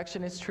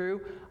resurrection is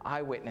true?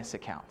 Eyewitness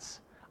accounts.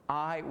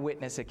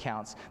 Eyewitness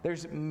accounts.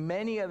 There's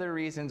many other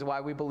reasons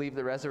why we believe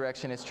the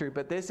resurrection is true,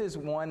 but this is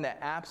one that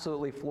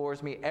absolutely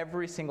floors me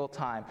every single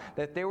time.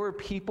 That there were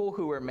people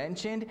who were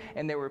mentioned,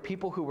 and there were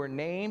people who were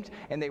named,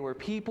 and they were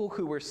people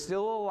who were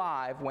still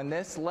alive when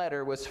this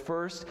letter was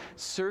first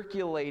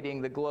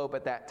circulating the globe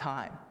at that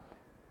time.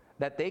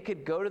 That they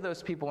could go to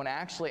those people and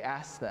actually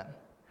ask them.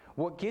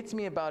 What gets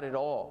me about it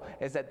all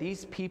is that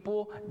these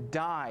people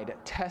died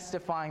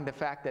testifying the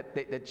fact that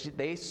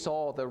they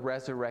saw the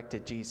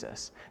resurrected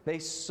Jesus. They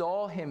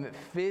saw him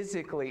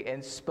physically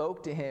and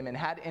spoke to him and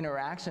had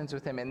interactions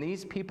with him. And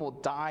these people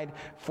died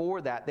for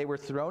that. They were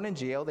thrown in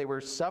jail. They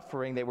were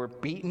suffering. They were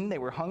beaten. They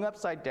were hung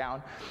upside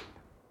down.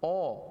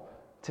 All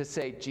to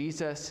say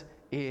Jesus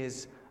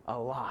is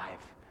alive.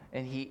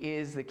 And he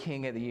is the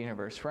King of the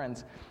universe.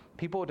 Friends,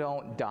 people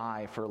don't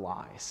die for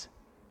lies.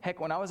 Heck,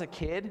 when I was a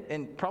kid,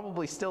 and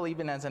probably still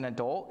even as an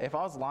adult, if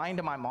I was lying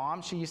to my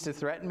mom, she used to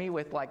threaten me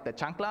with like the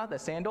chancla, the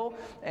sandal,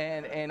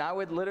 and I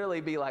would literally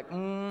be like,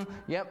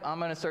 yep, I'm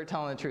going to start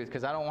telling the truth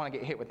because I don't want to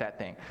get hit with that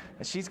thing.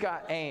 And she's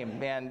got aim,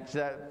 man.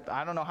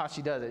 I don't know how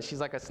she does it. She's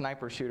like a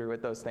sniper shooter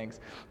with those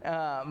things.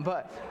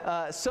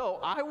 So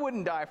I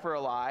wouldn't die for a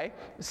lie.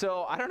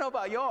 So I don't know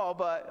about y'all,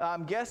 but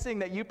I'm guessing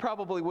that you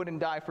probably wouldn't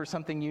die for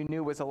something you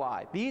knew was a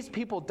lie. These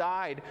people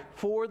died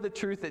for the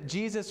truth that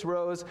Jesus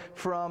rose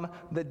from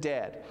the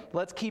dead.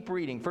 Let's keep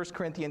reading. 1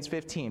 Corinthians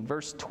 15,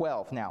 verse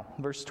 12 now.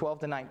 Verse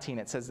 12 to 19,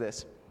 it says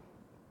this.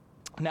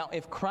 Now,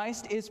 if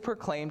Christ is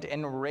proclaimed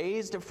and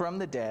raised from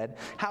the dead,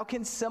 how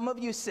can some of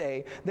you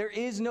say there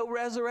is no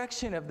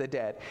resurrection of the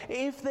dead?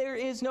 If there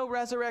is no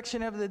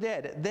resurrection of the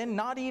dead, then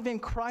not even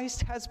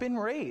Christ has been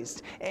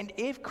raised. And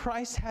if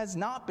Christ has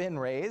not been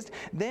raised,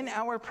 then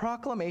our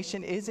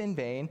proclamation is in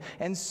vain,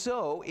 and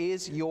so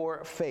is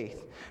your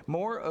faith.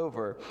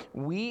 Moreover,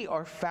 we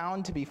are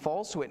found to be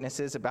false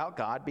witnesses about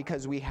God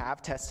because we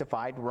have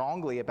testified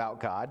wrongly about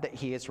God that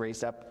he has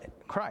raised up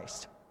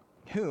Christ,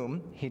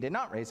 whom he did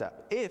not raise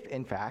up, if,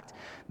 in fact,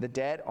 the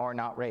dead are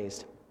not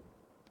raised.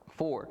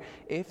 For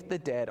if the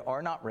dead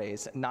are not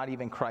raised, not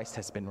even Christ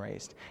has been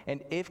raised.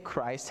 And if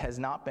Christ has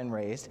not been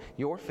raised,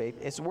 your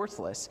faith is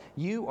worthless.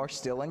 You are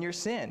still in your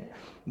sin.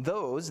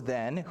 Those,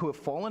 then, who have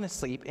fallen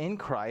asleep in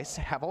Christ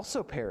have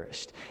also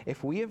perished.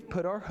 If we have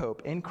put our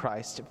hope in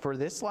Christ for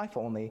this life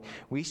only,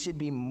 we should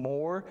be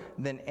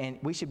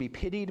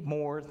pitied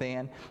more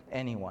than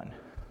anyone.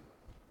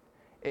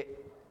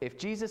 If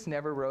Jesus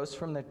never rose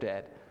from the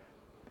dead,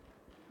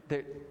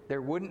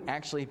 there wouldn't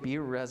actually be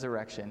a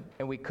resurrection,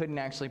 and we couldn't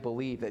actually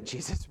believe that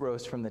Jesus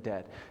rose from the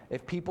dead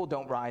if people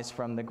don't rise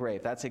from the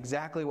grave. That's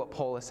exactly what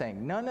Paul is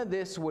saying. None of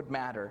this would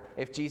matter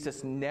if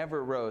Jesus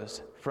never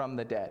rose from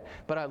the dead.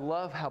 But I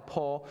love how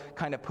Paul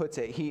kind of puts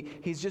it.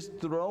 He's just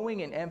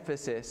throwing an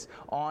emphasis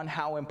on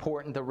how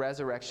important the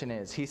resurrection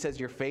is. He says,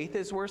 your faith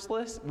is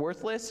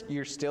worthless.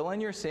 You're still in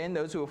your sin.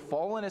 Those who have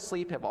fallen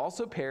asleep have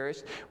also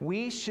perished.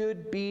 We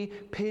should be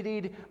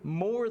pitied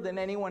more than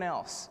anyone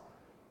else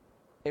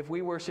if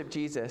we worship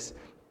Jesus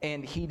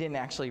and he didn't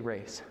actually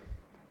raise.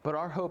 But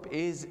our hope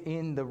is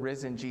in the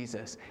risen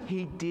Jesus.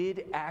 He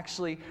did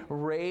actually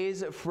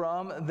raise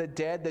from the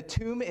dead. The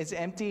tomb is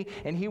empty,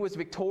 and he was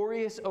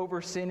victorious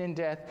over sin and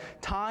death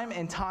time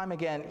and time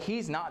again.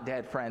 He's not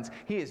dead, friends.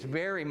 He is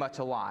very much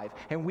alive.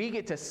 And we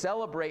get to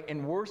celebrate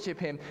and worship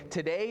him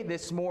today,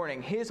 this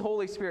morning. His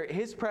Holy Spirit,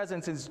 his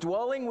presence is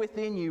dwelling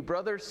within you,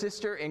 brother,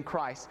 sister, in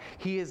Christ.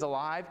 He is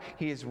alive.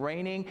 He is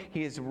reigning.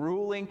 He is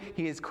ruling.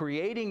 He is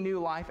creating new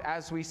life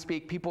as we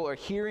speak. People are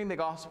hearing the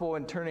gospel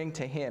and turning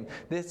to him.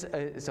 This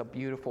is a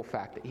beautiful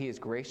fact that he is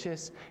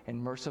gracious and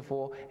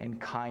merciful and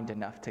kind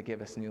enough to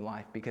give us new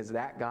life, because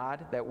that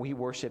God that we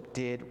worship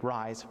did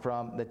rise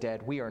from the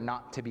dead. We are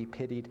not to be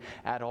pitied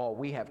at all.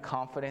 We have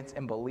confidence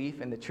and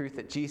belief in the truth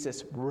that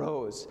Jesus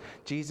rose.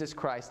 Jesus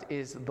Christ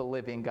is the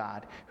living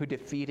God who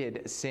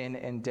defeated sin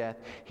and death.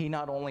 He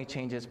not only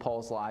changes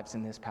Paul's lives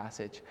in this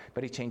passage,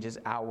 but he changes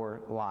our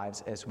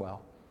lives as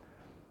well.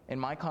 In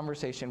my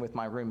conversation with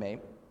my roommate,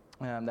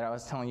 that I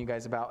was telling you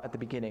guys about at the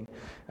beginning,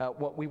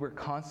 what we were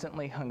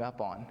constantly hung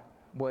up on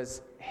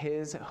was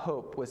his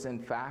hope was in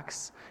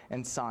facts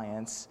and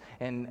science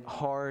and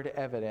hard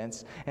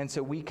evidence. And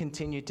so we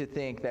continued to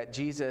think that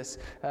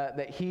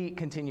he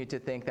continued to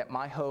think that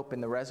my hope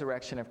in the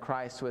resurrection of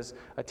Christ was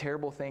a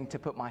terrible thing to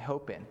put my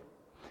hope in.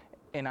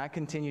 And I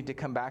continued to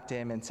come back to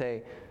him and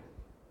say,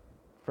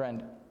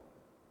 friend,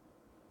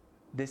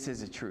 this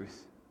is a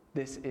truth.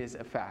 This is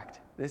a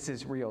fact. This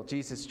is real.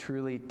 Jesus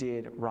truly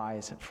did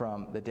rise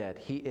from the dead.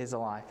 He is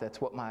alive.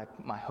 That's what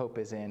my hope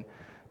is in.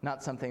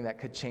 Not something that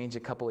could change a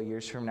couple of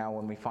years from now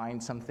when we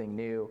find something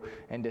new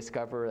and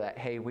discover that,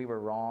 hey, we were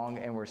wrong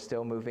and we're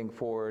still moving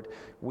forward.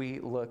 We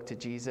look to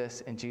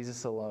Jesus and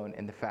Jesus alone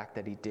in the fact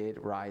that he did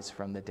rise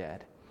from the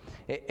dead.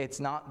 It's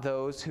not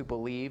those who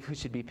believe who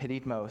should be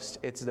pitied most.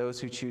 It's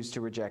those who choose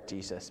to reject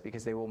Jesus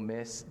because they will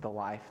miss the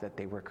life that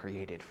they were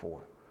created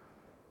for.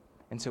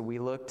 And so we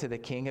look to the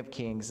King of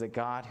Kings, the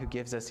God who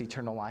gives us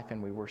eternal life,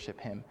 and we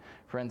worship him.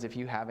 Friends, if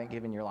you haven't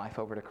given your life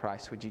over to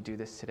Christ, would you do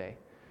this today?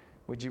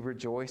 Would you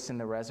rejoice in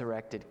the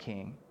resurrected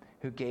King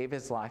who gave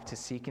his life to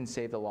seek and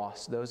save the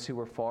lost, those who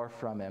were far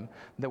from him,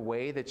 the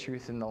way, the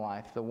truth, and the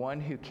life, the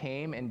one who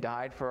came and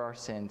died for our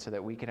sins so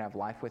that we could have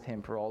life with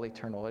him for all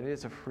eternal. It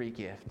is a free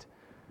gift.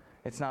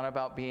 It's not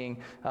about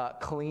being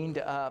cleaned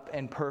up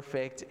and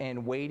perfect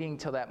and waiting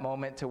till that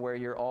moment to where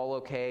you're all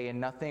okay and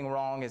nothing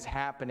wrong is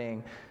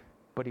happening.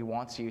 But he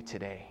wants you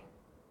today.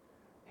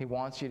 He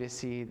wants you to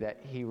see that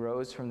he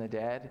rose from the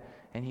dead,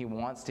 and he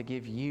wants to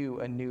give you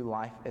a new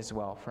life as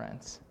well,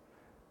 friends.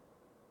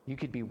 You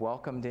could be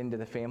welcomed into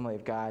the family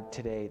of God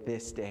today,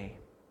 this day.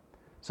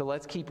 So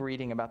let's keep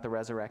reading about the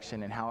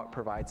resurrection and how it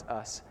provides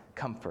us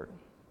comfort.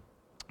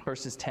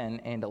 Verses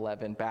 10 and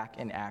 11 back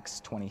in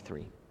Acts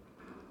 23.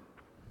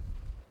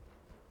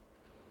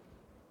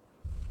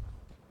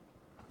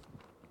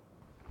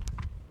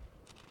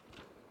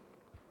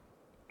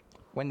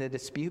 When the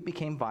dispute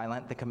became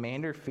violent, the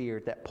commander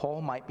feared that Paul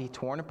might be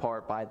torn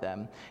apart by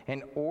them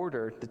and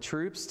ordered the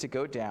troops to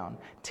go down,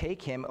 take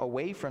him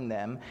away from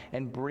them,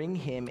 and bring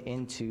him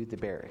into the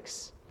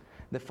barracks.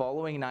 The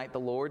following night, the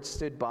Lord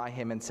stood by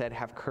him and said,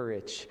 "Have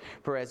courage,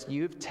 for as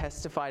you've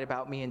testified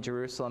about me in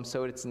Jerusalem,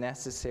 so it's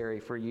necessary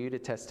for you to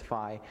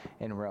testify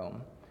in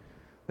Rome."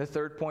 The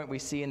third point we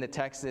see in the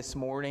text this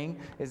morning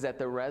is that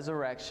the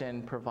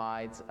resurrection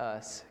provides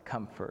us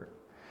comfort.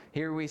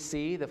 Here we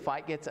see the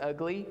fight gets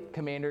ugly.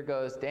 Commander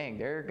goes, dang,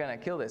 they're going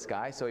to kill this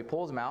guy. So he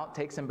pulls him out,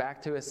 takes him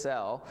back to his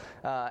cell,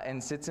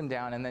 and sits him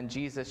down. And then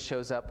Jesus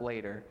shows up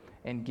later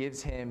and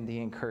gives him the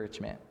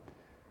encouragement.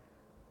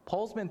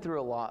 Paul's been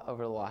through a lot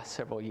over the last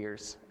several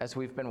years. As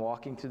we've been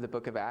walking through the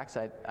book of Acts,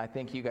 I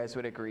think you guys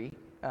would agree.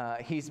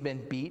 He's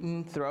been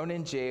beaten, thrown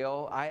in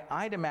jail.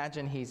 I'd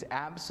imagine he's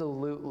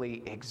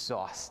absolutely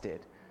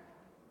exhausted.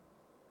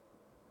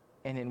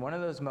 And in one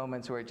of those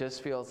moments where it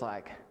just feels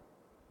like,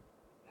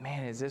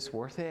 man, is this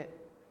worth it?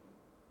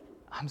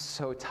 I'm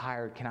so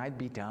tired. Can I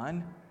be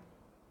done?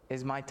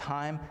 Is my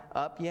time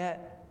up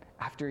yet?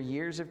 After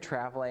years of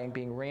traveling,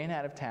 being ran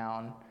out of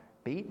town,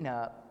 beaten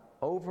up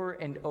over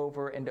and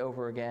over and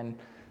over again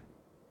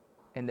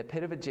in the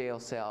pit of a jail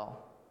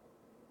cell,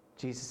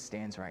 Jesus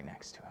stands right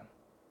next to him.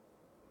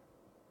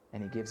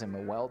 And he gives him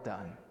a well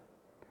done.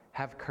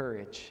 Have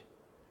courage,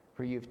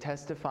 for you've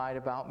testified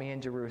about me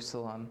in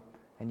Jerusalem,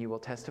 and you will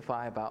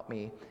testify about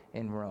me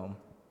in Rome.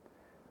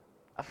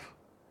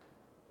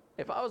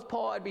 If I was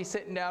Paul, I'd be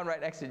sitting down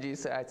right next to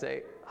Jesus, and I'd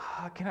say,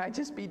 can I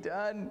just be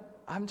done?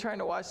 I'm trying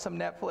to watch some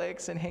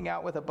Netflix and hang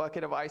out with a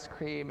bucket of ice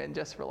cream and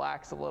just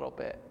relax a little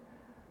bit.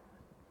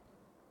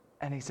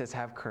 And he says,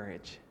 have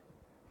courage,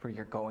 for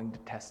you're going to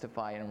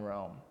testify in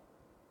Rome.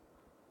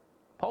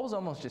 Paul was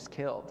almost just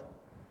killed.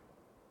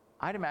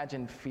 I'd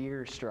imagine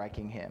fear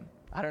striking him.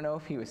 I don't know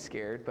if he was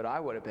scared, but I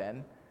would have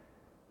been.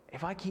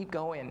 If I keep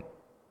going,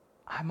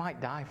 I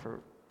might die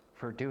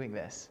for doing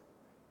this.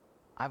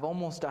 I've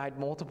almost died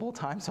multiple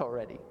times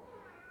already.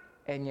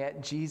 And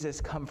yet Jesus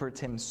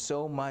comforts him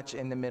so much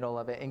in the middle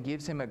of it and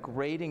gives him a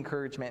great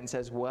encouragement and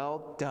says,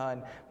 well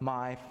done,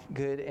 my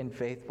good and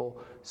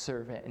faithful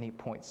servant. And he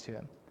points to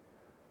him.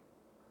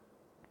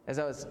 As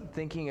I was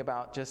thinking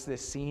about just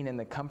this scene and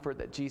the comfort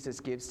that Jesus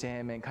gives to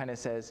him and kind of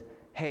says,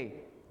 hey,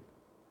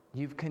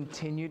 you've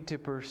continued to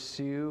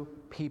pursue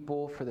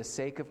people for the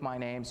sake of my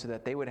name so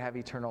that they would have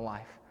eternal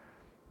life.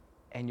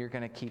 And you're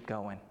going to keep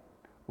going.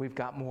 We've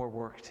got more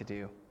work to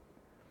do.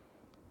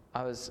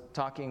 I was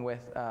talking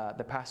with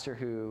the pastor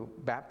who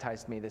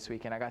baptized me this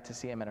week, and I got to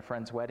see him at a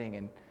friend's wedding,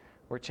 and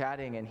we're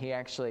chatting, and he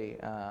actually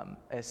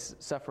is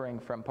suffering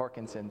from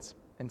Parkinson's.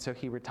 And so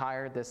he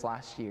retired this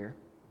last year.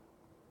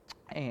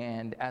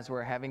 And as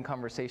we're having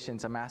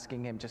conversations, I'm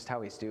asking him just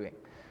how he's doing.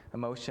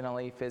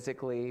 Emotionally,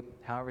 physically,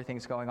 how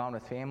everything's going on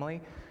with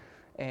family,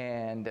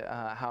 and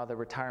how the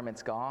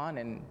retirement's gone,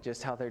 and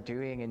just how they're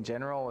doing in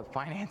general with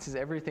finances,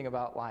 everything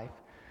about life.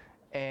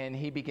 And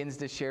he begins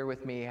to share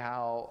with me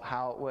how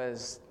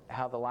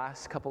the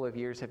last couple of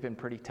years have been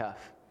pretty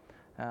tough,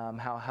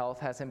 how health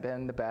hasn't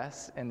been the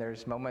best, and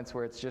there's moments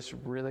where it's just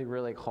really,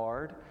 really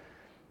hard.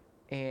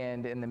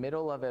 And in the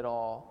middle of it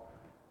all,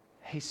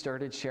 he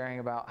started sharing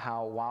about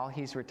how while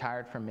he's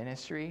retired from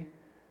ministry,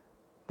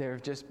 there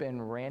have just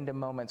been random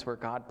moments where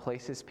God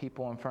places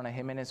people in front of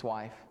him and his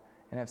wife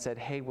and have said,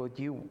 hey, would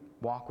you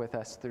walk with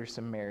us through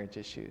some marriage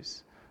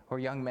issues? Or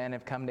young men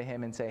have come to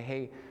him and say,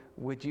 hey,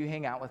 would you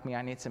hang out with me?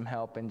 I need some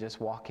help in just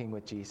walking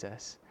with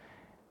Jesus.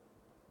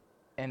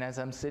 And as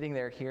I'm sitting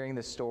there hearing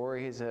the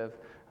stories of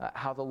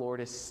how the Lord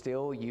is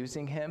still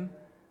using him,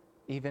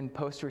 even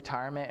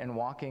post-retirement and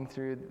walking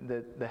through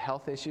the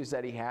health issues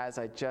that he has,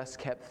 I just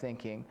kept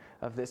thinking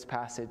of this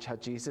passage, how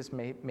Jesus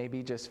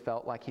maybe just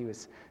felt like he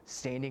was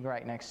standing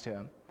right next to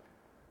him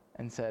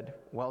and said,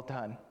 well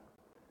done,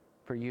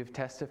 for you've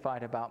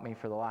testified about me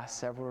for the last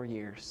several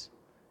years,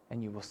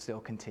 and you will still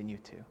continue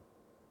to.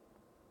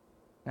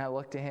 And I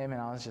looked at him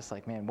and I was just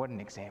like, man, what an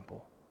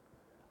example.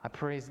 I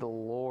praise the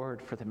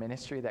Lord for the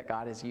ministry that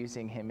God is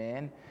using him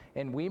in.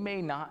 And we may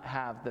not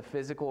have the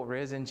physical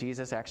risen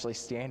Jesus actually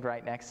stand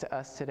right next to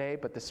us today,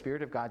 but the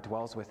Spirit of God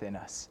dwells within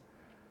us.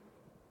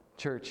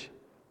 Church,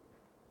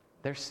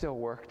 there's still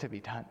work to be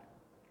done.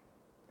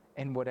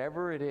 And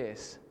whatever it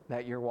is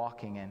that you're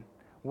walking in,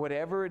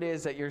 whatever it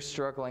is that you're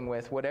struggling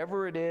with,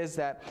 whatever it is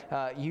that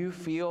you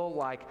feel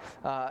like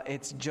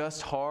it's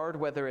just hard,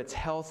 whether it's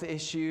health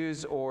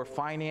issues or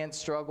finance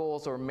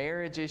struggles or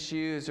marriage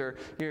issues, or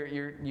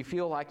you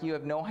feel like you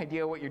have no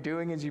idea what you're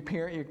doing as you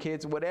parent your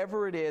kids,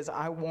 whatever it is,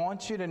 I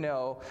want you to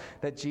know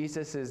that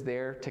Jesus is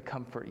there to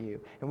comfort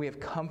you. And we have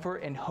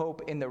comfort and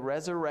hope in the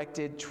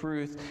resurrected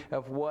truth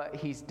of what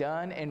he's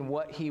done and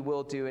what he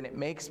will do. And it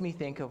makes me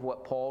think of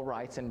what Paul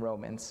writes in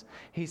Romans.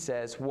 He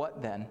says,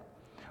 what then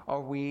are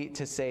we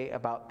to say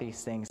about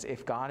these things?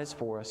 If God is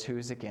for us, who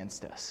is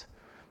against us?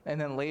 And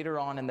then later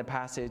on in the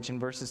passage, in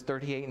verses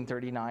 38 and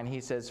 39, he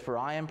says, for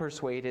I am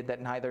persuaded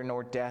that neither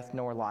nor death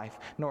nor life,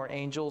 nor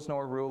angels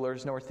nor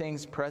rulers, nor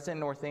things present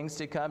nor things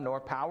to come, nor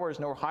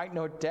powers, nor height,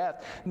 nor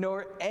depth,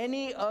 nor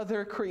any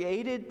other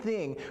created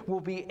thing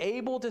will be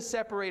able to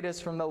separate us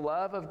from the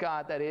love of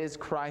God that is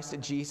Christ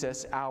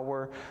Jesus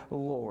our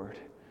Lord.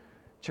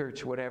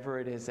 Church, whatever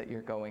it is that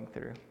you're going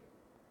through,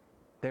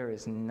 there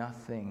is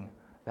nothing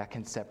that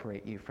can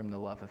separate you from the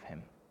love of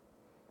him,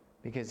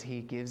 because he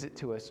gives it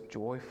to us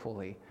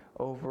joyfully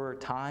over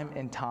time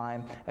and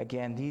time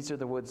again. These are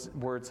the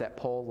words that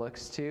Paul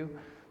looks to,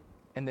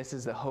 and this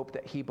is the hope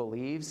that he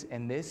believes,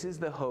 and this is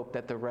the hope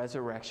that the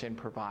resurrection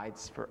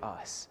provides for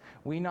us.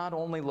 We not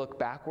only look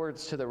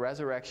backwards to the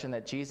resurrection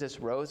that Jesus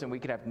rose and we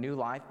could have new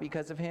life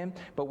because of him,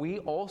 but we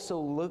also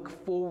look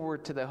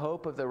forward to the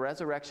hope of the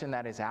resurrection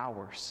that is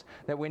ours.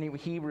 That when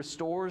he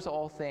restores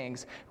all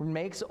things,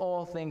 makes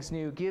all things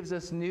new, gives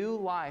us new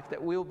life,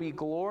 that we'll be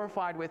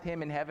glorified with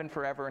him in heaven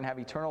forever and have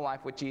eternal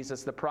life with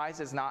Jesus. The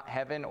prize is not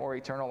heaven or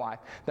eternal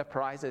life. The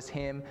prize is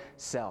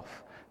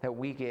himself. That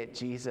we get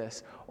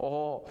Jesus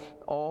all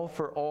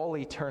for all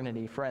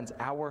eternity. Friends,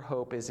 our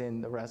hope is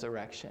in the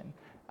resurrection.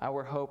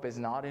 Our hope is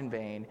not in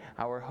vain.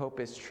 Our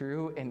hope is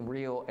true and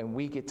real, and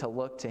we get to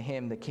look to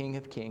him, the King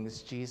of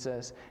Kings,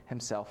 Jesus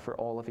himself, for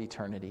all of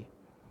eternity.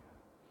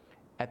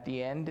 At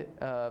the end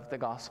of the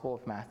Gospel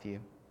of Matthew,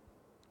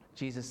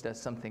 Jesus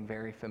does something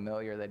very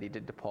familiar that he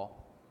did to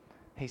Paul.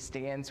 He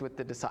stands with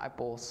the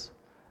disciples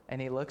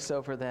And he looks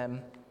over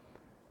them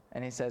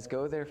and he says,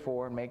 "Go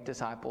therefore and make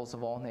disciples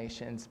of all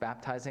nations,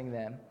 baptizing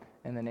them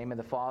in the name of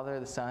the Father,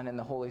 the Son, and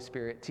the Holy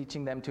Spirit,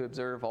 teaching them to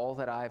observe all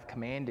that I have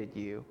commanded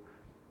you."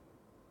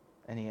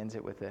 And he ends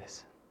it with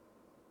this: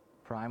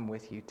 "For I'm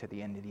with you to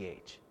the end of the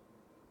age."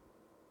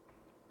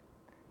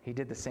 He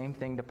did the same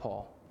thing to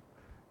Paul.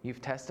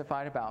 You've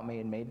testified about me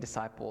and made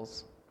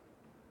disciples,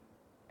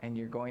 and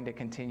you're going to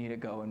continue to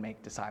go and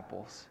make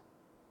disciples.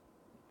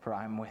 For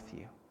I'm with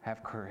you.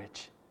 Have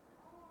courage.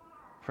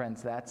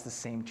 Friends, that's the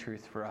same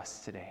truth for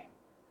us today.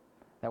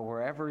 That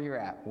wherever you're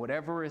at,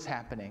 whatever is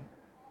happening,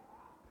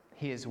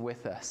 he is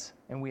with us.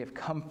 And we have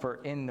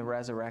comfort in the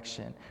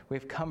resurrection. We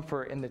have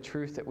comfort in the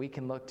truth that we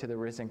can look to the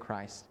risen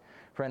Christ.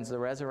 Friends, the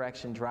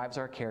resurrection drives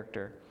our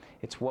character.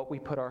 It's what we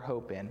put our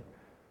hope in,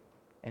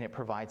 and it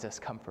provides us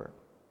comfort.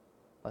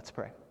 Let's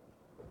pray.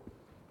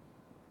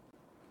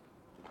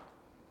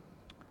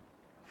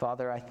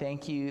 Father, I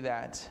thank you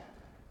that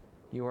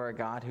you are a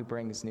God who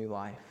brings new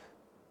life.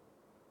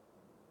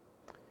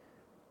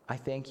 I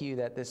thank you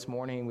that this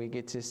morning we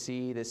get to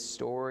see this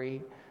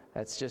story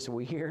that's just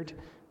weird,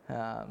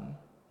 and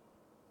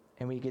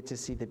we get to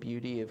see the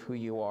beauty of who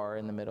you are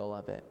in the middle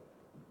of it.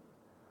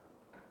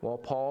 While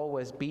Paul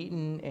was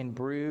beaten and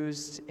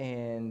bruised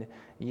and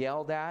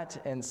yelled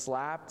at and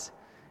slapped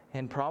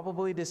and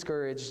probably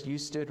discouraged, you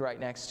stood right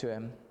next to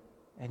him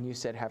and you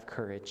said, "Have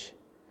courage,"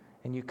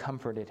 and you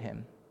comforted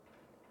him.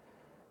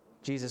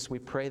 Jesus, we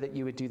pray that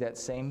you would do that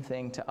same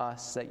thing to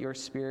us, that your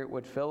Spirit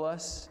would fill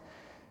us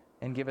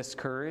and give us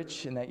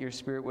courage, and that your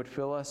Spirit would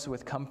fill us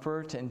with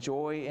comfort and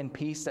joy and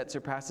peace that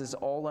surpasses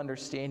all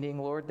understanding,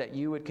 Lord, that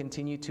you would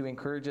continue to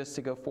encourage us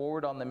to go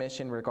forward on the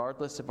mission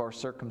regardless of our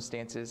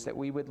circumstances, that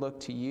we would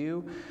look to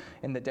you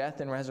in the death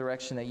and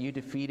resurrection, that you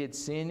defeated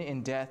sin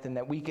and death, and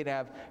that we could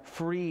have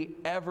free,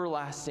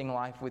 everlasting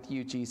life with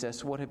you,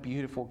 Jesus. What a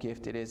beautiful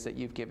gift it is that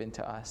you've given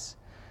to us,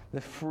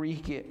 the free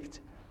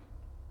gift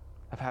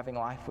of having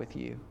life with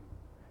you.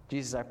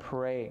 Jesus, I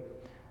pray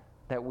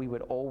that we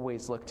would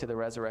always look to the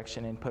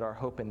resurrection and put our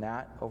hope in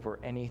that over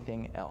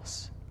anything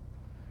else.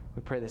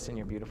 We pray this in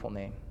your beautiful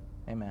name.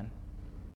 Amen.